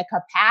color in a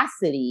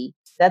capacity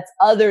that's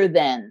other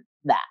than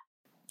that.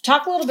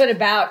 Talk a little bit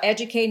about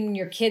educating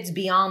your kids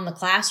beyond the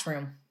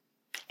classroom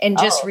and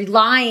just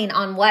relying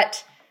on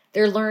what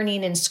they're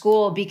learning in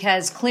school,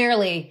 because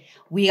clearly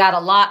we got a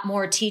lot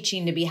more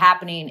teaching to be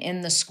happening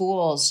in the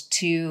schools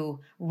to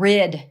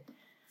rid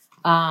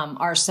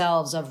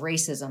ourselves of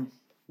racism.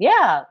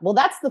 Yeah, well,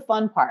 that's the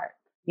fun part.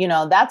 You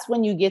know, that's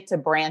when you get to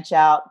branch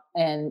out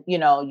and, you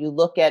know, you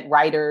look at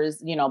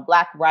writers, you know,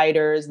 Black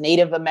writers,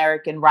 Native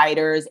American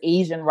writers,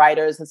 Asian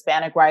writers,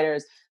 Hispanic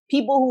writers,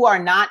 people who are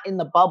not in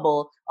the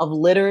bubble of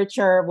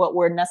literature, what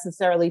we're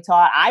necessarily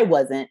taught. I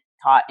wasn't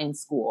taught in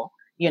school,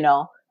 you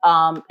know.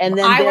 And then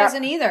I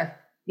wasn't either.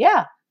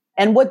 Yeah.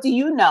 And what do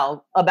you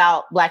know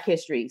about Black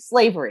history?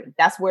 Slavery.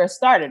 That's where it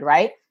started,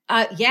 right?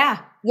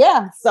 Yeah.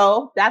 Yeah.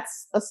 So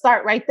that's a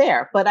start right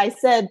there. But I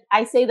say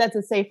that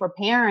to say for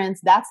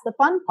parents, that's the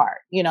fun part.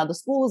 You know, the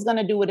school is going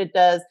to do what it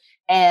does.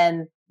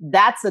 And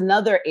that's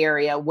another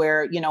area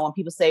where, you know, when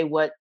people say,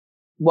 what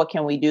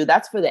can we do?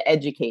 That's for the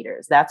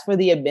educators. That's for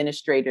the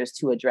administrators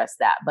to address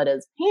that. But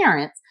as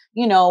parents,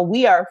 you know,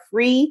 we are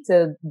free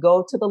to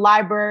go to the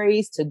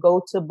libraries, to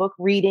go to book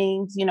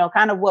readings, you know,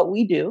 kind of what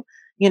we do,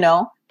 you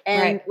know,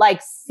 and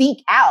like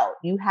seek out.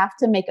 You have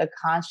to make a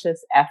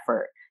conscious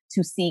effort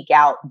to seek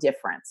out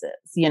differences,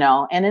 you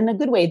know, and in a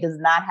good way. It does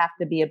not have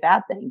to be a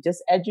bad thing.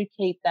 Just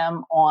educate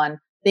them on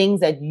things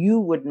that you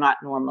would not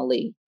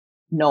normally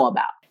know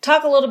about.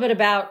 Talk a little bit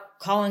about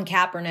Colin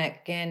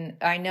Kaepernick. And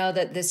I know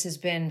that this has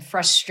been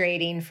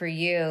frustrating for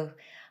you.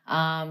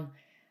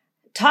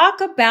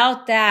 Talk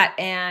about that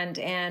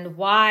and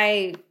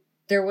why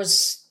there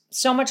was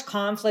so much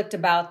conflict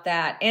about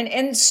that.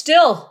 And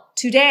still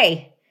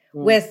today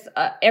with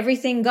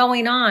everything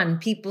going on,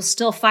 people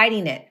still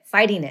fighting it.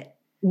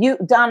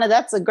 Donna,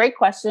 that's a great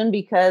question,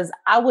 because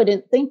I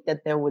wouldn't think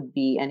that there would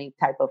be any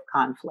type of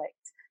conflict.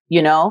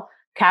 You know,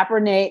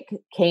 Kaepernick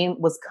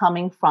was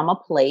coming from a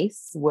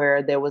place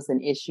where there was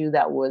an issue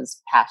that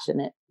was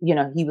passionate. You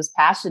know, he was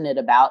passionate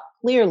about,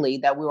 clearly,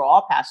 that we were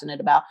all passionate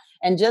about.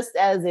 And just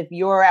as if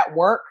you're at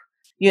work,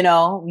 you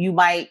know, you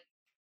might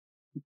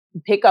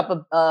pick up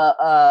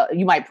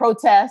you might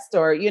protest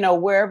or,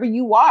 wherever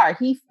you are.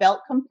 He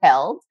felt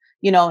compelled,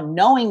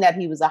 knowing that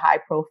he was a high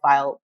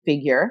profile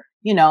figure,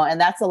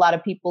 and that's a lot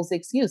of people's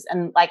excuse.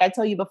 And like I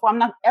told you before, I'm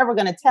not ever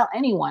going to tell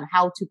anyone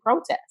how to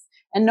protest,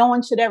 and no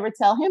one should ever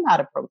tell him how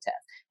to protest.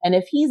 And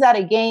if he's at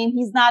a game,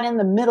 he's not in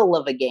the middle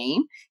of a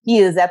game. He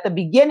is at the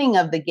beginning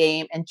of the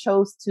game and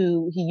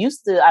he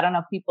used to, I don't know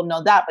if people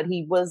know that, but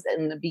he was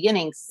in the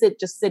beginning,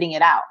 just sitting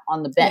it out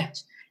on the bench.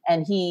 Yeah.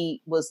 And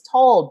he was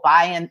told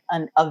by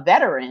a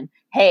veteran,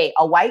 hey,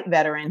 a white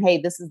veteran, hey,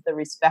 this is the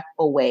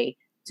respectful way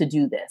to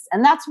do this.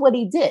 And that's what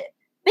he did,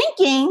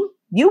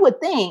 you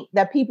would think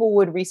that people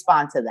would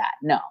respond to that.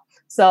 No.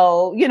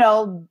 So,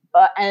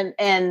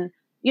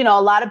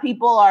 a lot of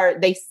people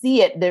they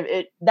see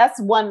it.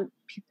 That's one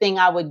thing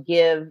I would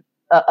give,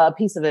 a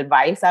piece of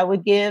advice I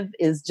would give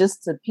is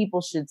just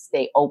people should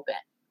stay open,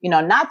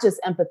 not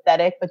just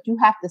empathetic, but you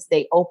have to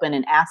stay open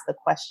and ask the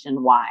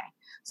question, why?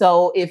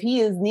 So if he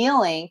is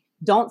kneeling,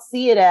 don't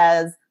see it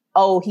as,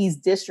 oh, he's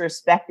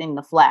disrespecting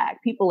the flag.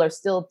 People are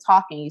still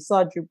talking. You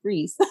saw Drew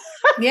Brees.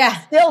 Yeah.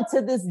 Still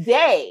to this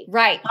day.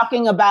 Right.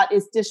 Talking about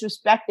it's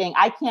disrespecting.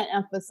 I can't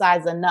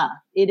emphasize enough.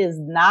 It is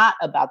not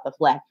about the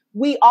flag.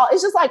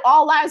 It's just like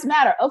all lives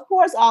matter. Of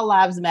course, all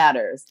lives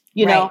matters.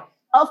 You know,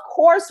 of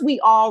course, we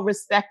all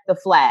respect the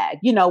flag.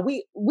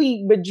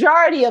 We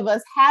majority of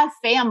us have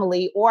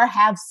family or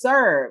have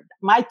served.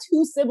 My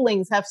 2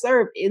 siblings have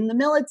served in the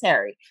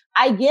military.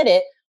 I get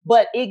it.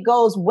 But it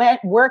goes,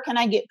 where can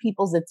I get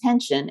people's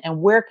attention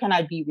and where can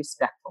I be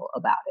respectful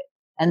about it?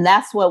 And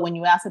that's when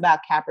you ask about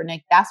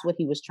Kaepernick, that's what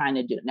he was trying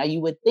to do. Now,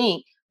 you would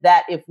think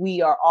that if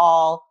we are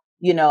all,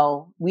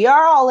 we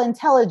are all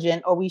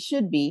intelligent, or we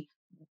should be,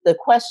 the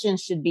question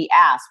should be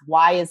asked,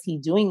 why is he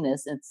doing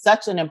this in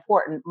such an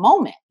important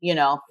moment?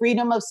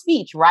 Freedom of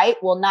speech, right?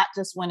 Well, not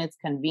just when it's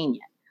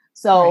convenient.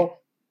 So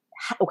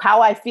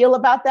how I feel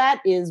about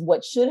that is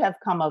what should have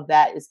come of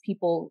that is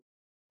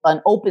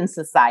an open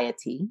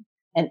society.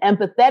 An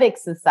empathetic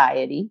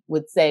society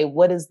would say,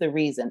 what is the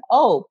reason?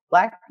 Oh,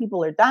 Black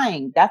people are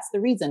dying. That's the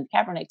reason.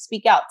 Kaepernick,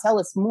 speak out. Tell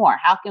us more.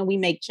 How can we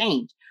make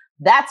change?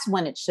 That's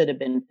when it should have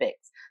been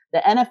fixed. The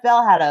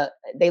NFL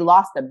they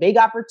lost a big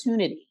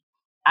opportunity.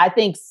 I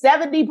think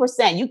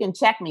 70%, you can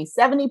check me,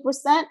 70%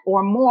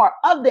 or more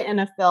of the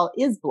NFL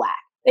is Black.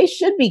 They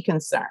should be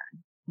concerned.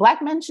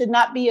 Black men should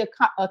not be a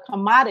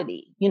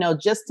commodity,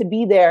 just to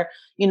be there,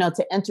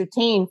 to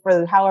entertain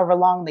for however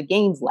long the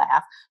games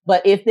last.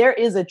 But if there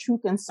is a true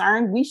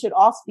concern, we should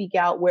all speak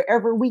out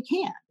wherever we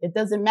can. It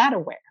doesn't matter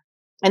where.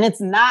 And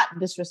it's not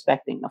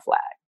disrespecting the flag.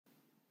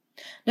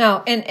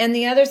 No. And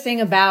the other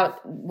thing about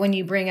when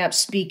you bring up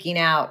speaking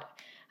out,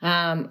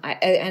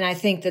 I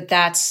think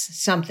that's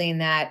something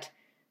that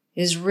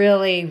is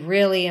really,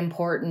 really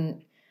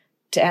important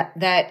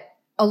that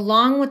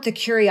along with the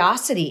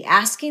curiosity,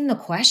 asking the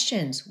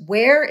questions,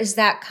 where is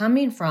that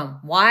coming from?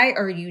 Why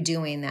are you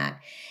doing that?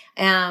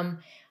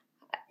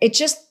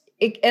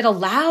 It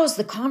allows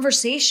the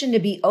conversation to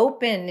be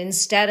open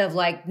instead of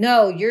like,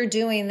 no, you're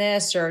doing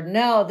this or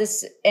no,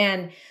 this.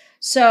 And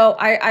so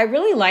I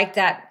really like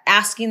that,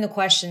 asking the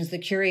questions, the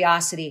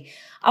curiosity.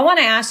 I want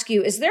to ask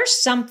you, is there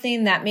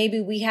something that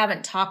maybe we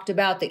haven't talked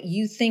about that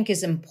you think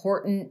is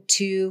important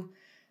to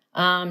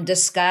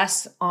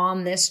discuss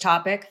on this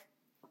topic?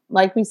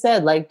 Like we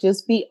said,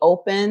 just be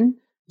open.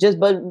 But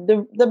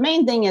the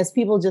main thing is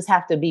people just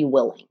have to be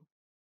willing.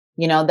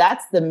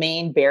 That's the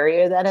main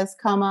barrier that has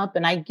come up.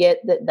 And I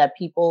get that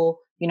people,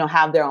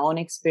 have their own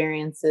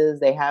experiences.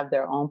 They have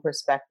their own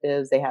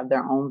perspectives. They have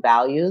their own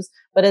values.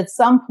 But at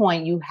some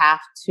point you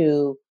have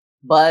to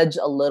budge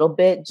a little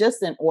bit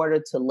just in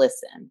order to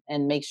listen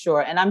and make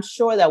sure. And I'm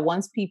sure that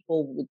once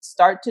people would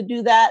start to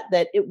do that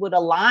it would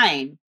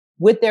align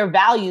with their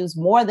values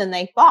more than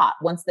they thought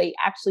once they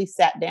actually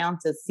sat down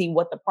to see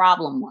what the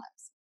problem was.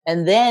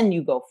 And then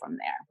you go from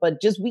there. But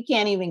we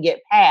can't even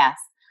get past,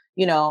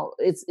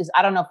 it's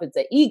I don't know if it's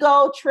an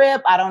ego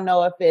trip. I don't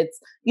know if it's,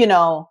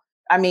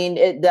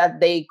 that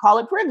they call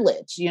it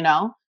privilege,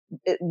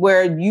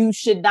 where you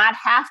should not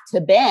have to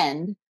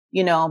bend,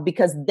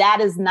 because that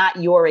is not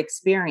your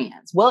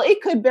experience. Well,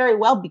 it could very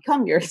well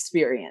become your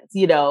experience,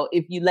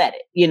 if you let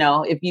it,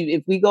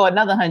 if we go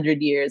another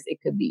 100 years, it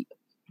could be.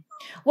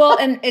 Well,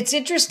 and it's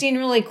interesting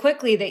really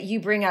quickly that you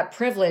bring up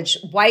privilege,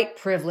 white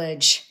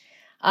privilege.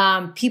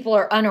 People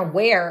are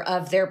unaware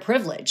of their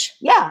privilege.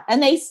 Yeah.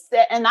 And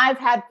I've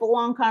had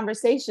full-on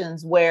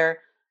conversations where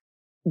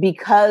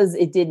because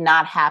it did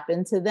not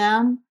happen to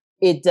them,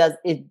 it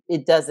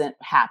doesn't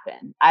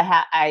happen.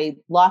 I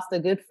lost a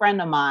good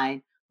friend of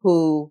mine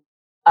who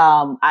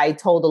I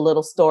told a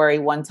little story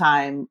one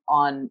time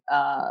on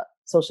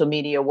social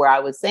media where I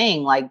was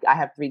saying, I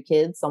have 3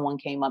 kids. Someone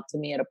came up to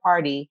me at a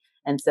party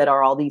and said,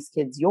 are all these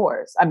kids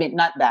yours? I mean,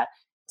 not that.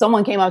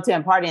 Someone came up to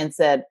a party and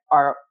said,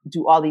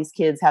 do all these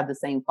kids have the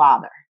same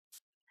father?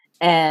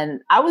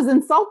 And I was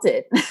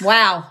insulted.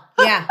 Wow.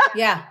 Yeah.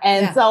 Yeah.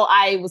 And so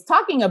I was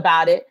talking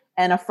about it.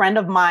 And a friend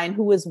of mine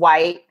who is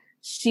white,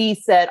 she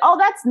said, oh,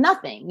 that's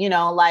nothing.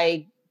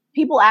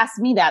 people ask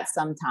me that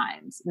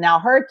sometimes. Now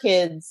her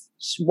kids,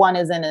 one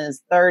is in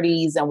his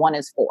 30s and one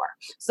is 4.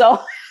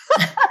 So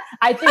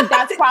I think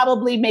that's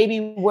probably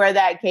maybe where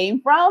that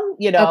came from,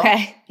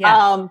 Okay.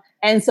 Yeah.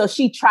 And so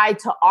she tried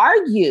to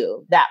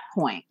argue that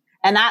point.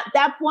 And at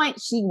that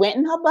point, she went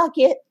in her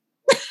bucket.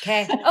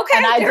 Okay. Okay.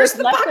 And I there's just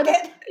the left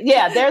bucket.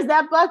 there's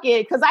that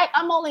bucket. Because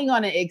I'm only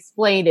going to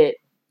explain it,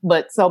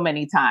 but so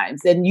many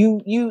times. And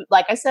you,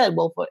 like I said,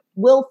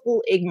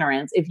 willful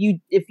ignorance. If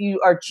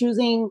you are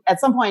choosing, at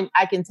some point,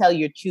 I can tell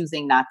you're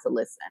choosing not to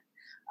listen.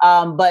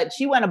 But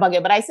she went in a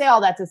bucket. But I say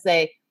all that to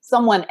say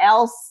someone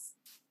else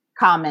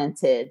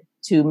commented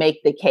to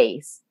make the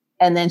case.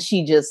 And then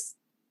she just,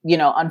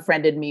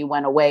 unfriended me,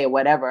 went away or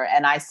whatever.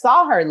 And I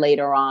saw her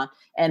later on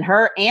and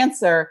her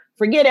answer,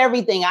 forget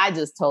everything I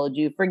just told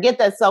you. Forget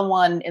that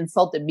someone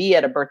insulted me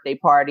at a birthday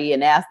party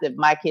and asked if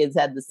my kids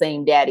had the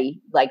same daddy,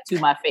 like to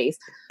my face.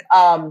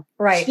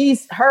 Right.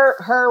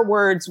 Her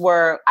words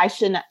were, I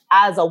shouldn't,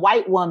 as a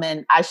white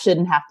woman, I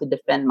shouldn't have to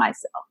defend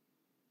myself.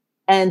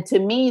 And to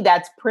me,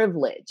 that's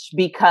privilege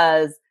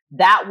because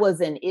that was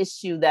an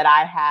issue that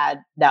I had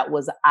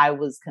I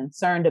was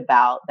concerned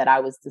about, that I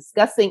was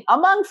discussing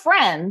among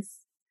friends,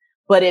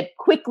 but it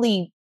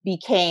quickly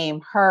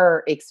became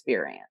her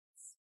experience.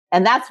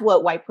 And that's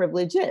what white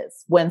privilege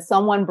is. When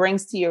someone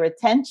brings to your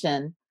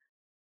attention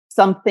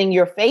something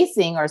you're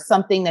facing or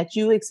something that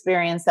you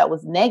experienced that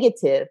was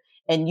negative,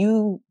 and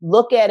you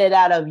look at it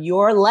out of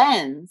your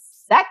lens,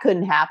 that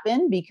couldn't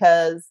happen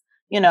because,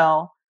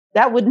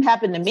 that wouldn't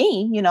happen to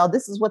me.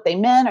 This is what they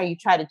meant, or you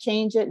try to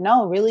change it.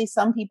 No, really,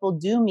 some people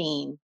do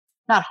mean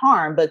not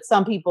harm, but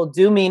some people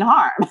do mean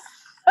harm.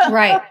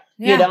 Right.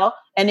 Yeah.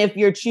 And if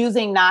you're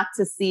choosing not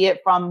to see it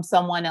from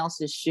someone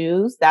else's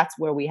shoes, that's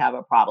where we have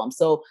a problem.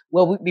 So,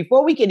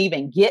 before we can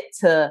even get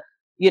to,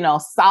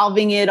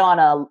 solving it on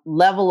a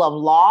level of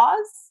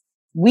laws,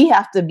 we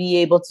have to be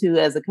able to,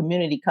 as a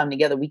community, come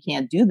together. We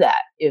can't do that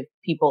if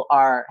people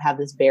have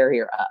this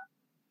barrier up.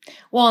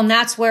 Well, and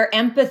that's where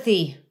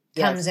empathy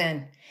comes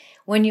in.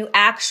 When you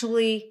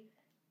actually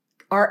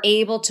are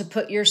able to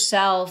put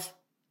yourself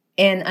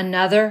in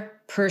another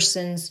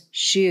person's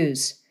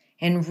shoes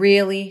and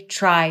really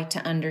try to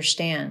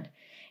understand.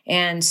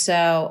 And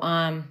so,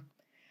 I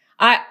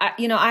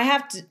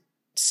have to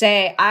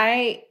say,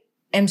 I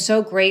am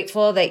so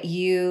grateful that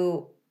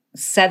you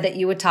said that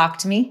you would talk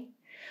to me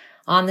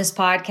on this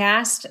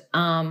podcast.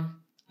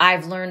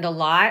 I've learned a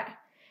lot.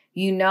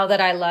 You know that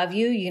I love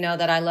you. You know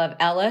that I love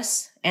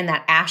Ellis and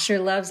that Asher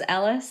loves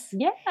Ellis.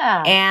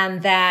 Yeah.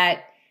 And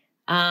that,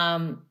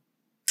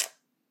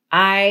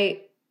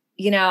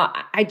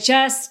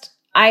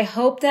 I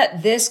hope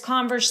that this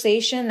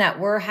conversation that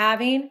we're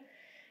having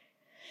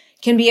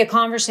can be a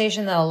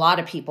conversation that a lot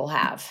of people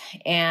have,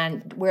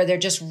 and where they're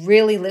just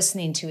really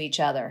listening to each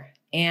other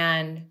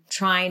and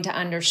trying to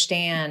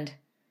understand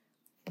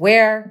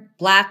where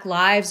Black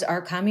lives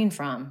are coming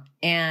from.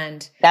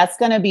 And that's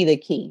going to be the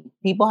key.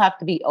 People have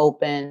to be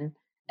open,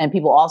 and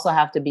people also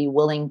have to be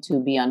willing to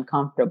be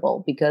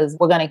uncomfortable, because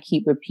we're going to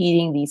keep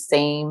repeating these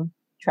same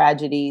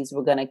tragedies.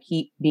 We're going to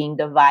keep being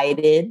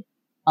divided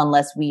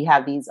unless we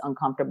have these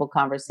uncomfortable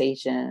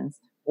conversations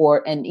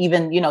and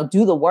even,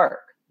 do the work,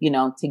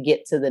 to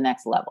get to the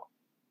next level.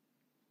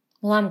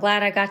 Well, I'm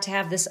glad I got to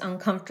have this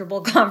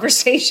uncomfortable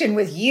conversation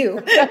with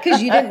you,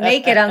 because you didn't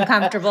make it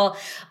uncomfortable.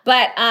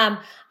 But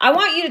I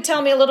want you to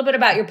tell me a little bit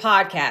about your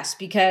podcast,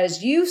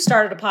 because you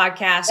started a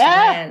podcast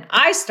when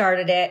I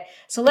started it.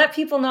 So let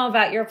people know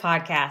about your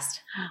podcast.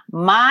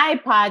 My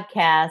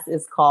podcast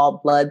is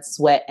called Blood,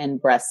 Sweat,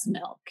 and Breast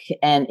Milk,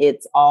 and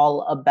it's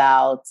all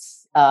about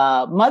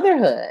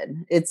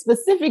motherhood. It's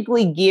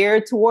specifically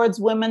geared towards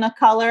women of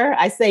color.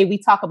 I say we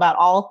talk about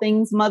all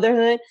things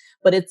motherhood,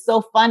 but it's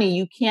so funny.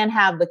 You can't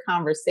have the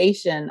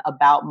conversation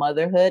about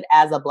motherhood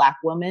as a Black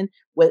woman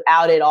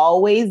without it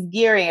always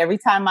gearing. Every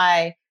time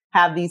I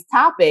have these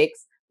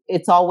topics,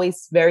 it's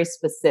always very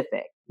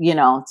specific,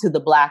 to the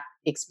Black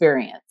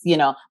experience,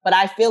 but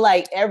I feel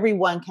like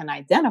everyone can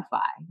identify,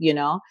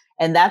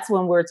 and that's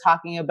when we're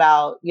talking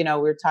about,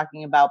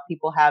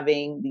 people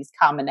having these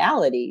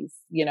commonalities,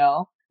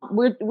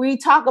 we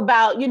talk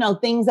about,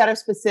 things that are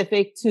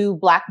specific to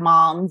Black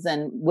moms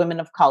and women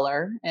of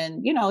color.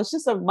 And, it's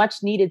just a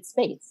much needed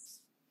space.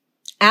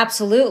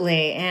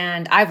 Absolutely.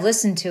 And I've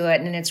listened to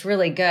it and it's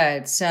really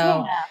good.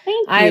 So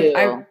thank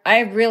you. I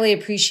really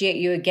appreciate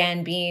you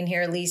again being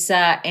here,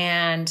 Lisa.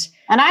 And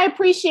I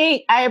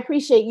appreciate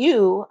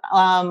you.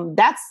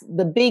 That's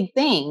the big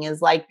thing,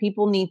 is like,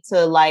 people need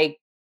to,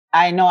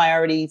 I know I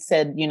already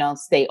said,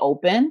 stay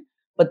open.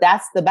 But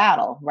that's the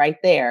battle right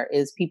there,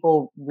 is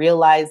people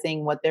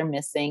realizing what they're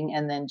missing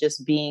and then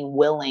just being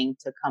willing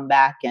to come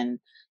back and,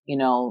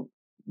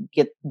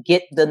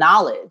 get the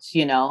knowledge,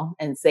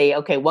 and say,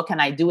 okay, what can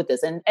I do with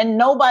this? And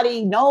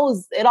nobody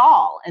knows it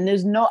all. And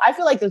I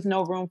feel like there's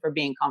no room for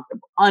being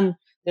comfortable.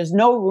 There's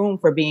no room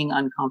for being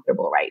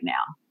uncomfortable right now.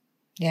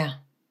 Yeah.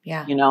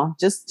 Yeah.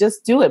 Just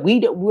do it.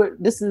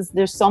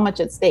 There's so much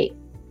at stake.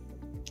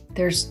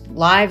 There's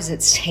lives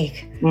at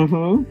stake.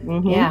 Mm-hmm,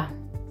 mm-hmm. Yeah.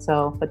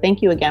 But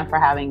thank you again for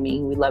having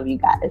me. We love you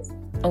guys.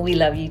 Oh, we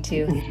love you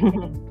too.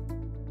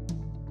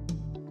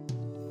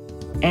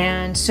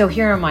 And so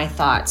here are my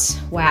thoughts.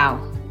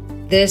 Wow,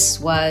 this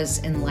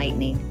was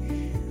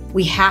enlightening.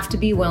 We have to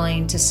be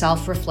willing to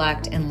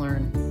self-reflect and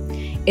learn.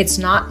 It's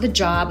not the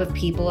job of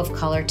people of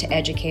color to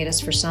educate us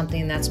for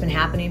something that's been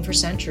happening for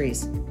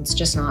centuries. It's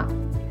just not.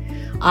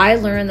 I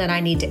learned that I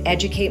need to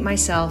educate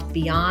myself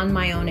beyond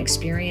my own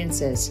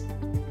experiences.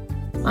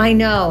 I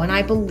know and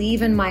I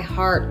believe in my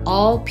heart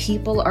all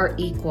people are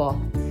equal.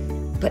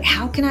 But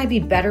how can I be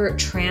better at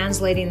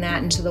translating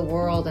that into the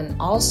world and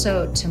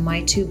also to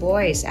my two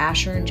boys,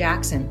 Asher and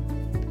Jackson?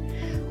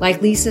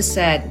 Like Lisa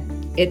said,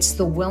 it's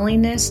the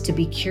willingness to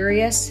be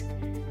curious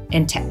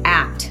and to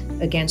act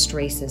against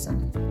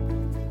racism.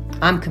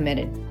 I'm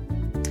committed.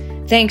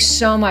 Thanks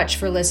so much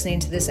for listening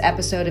to this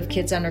episode of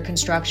Kids Under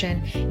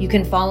Construction. You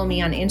can follow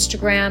me on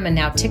Instagram and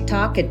now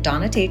TikTok at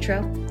Donna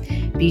Tatro.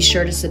 Be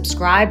sure to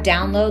subscribe,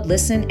 download,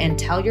 listen, and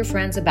tell your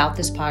friends about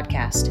this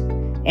podcast.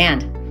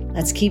 And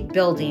let's keep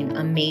building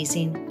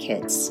amazing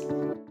kids.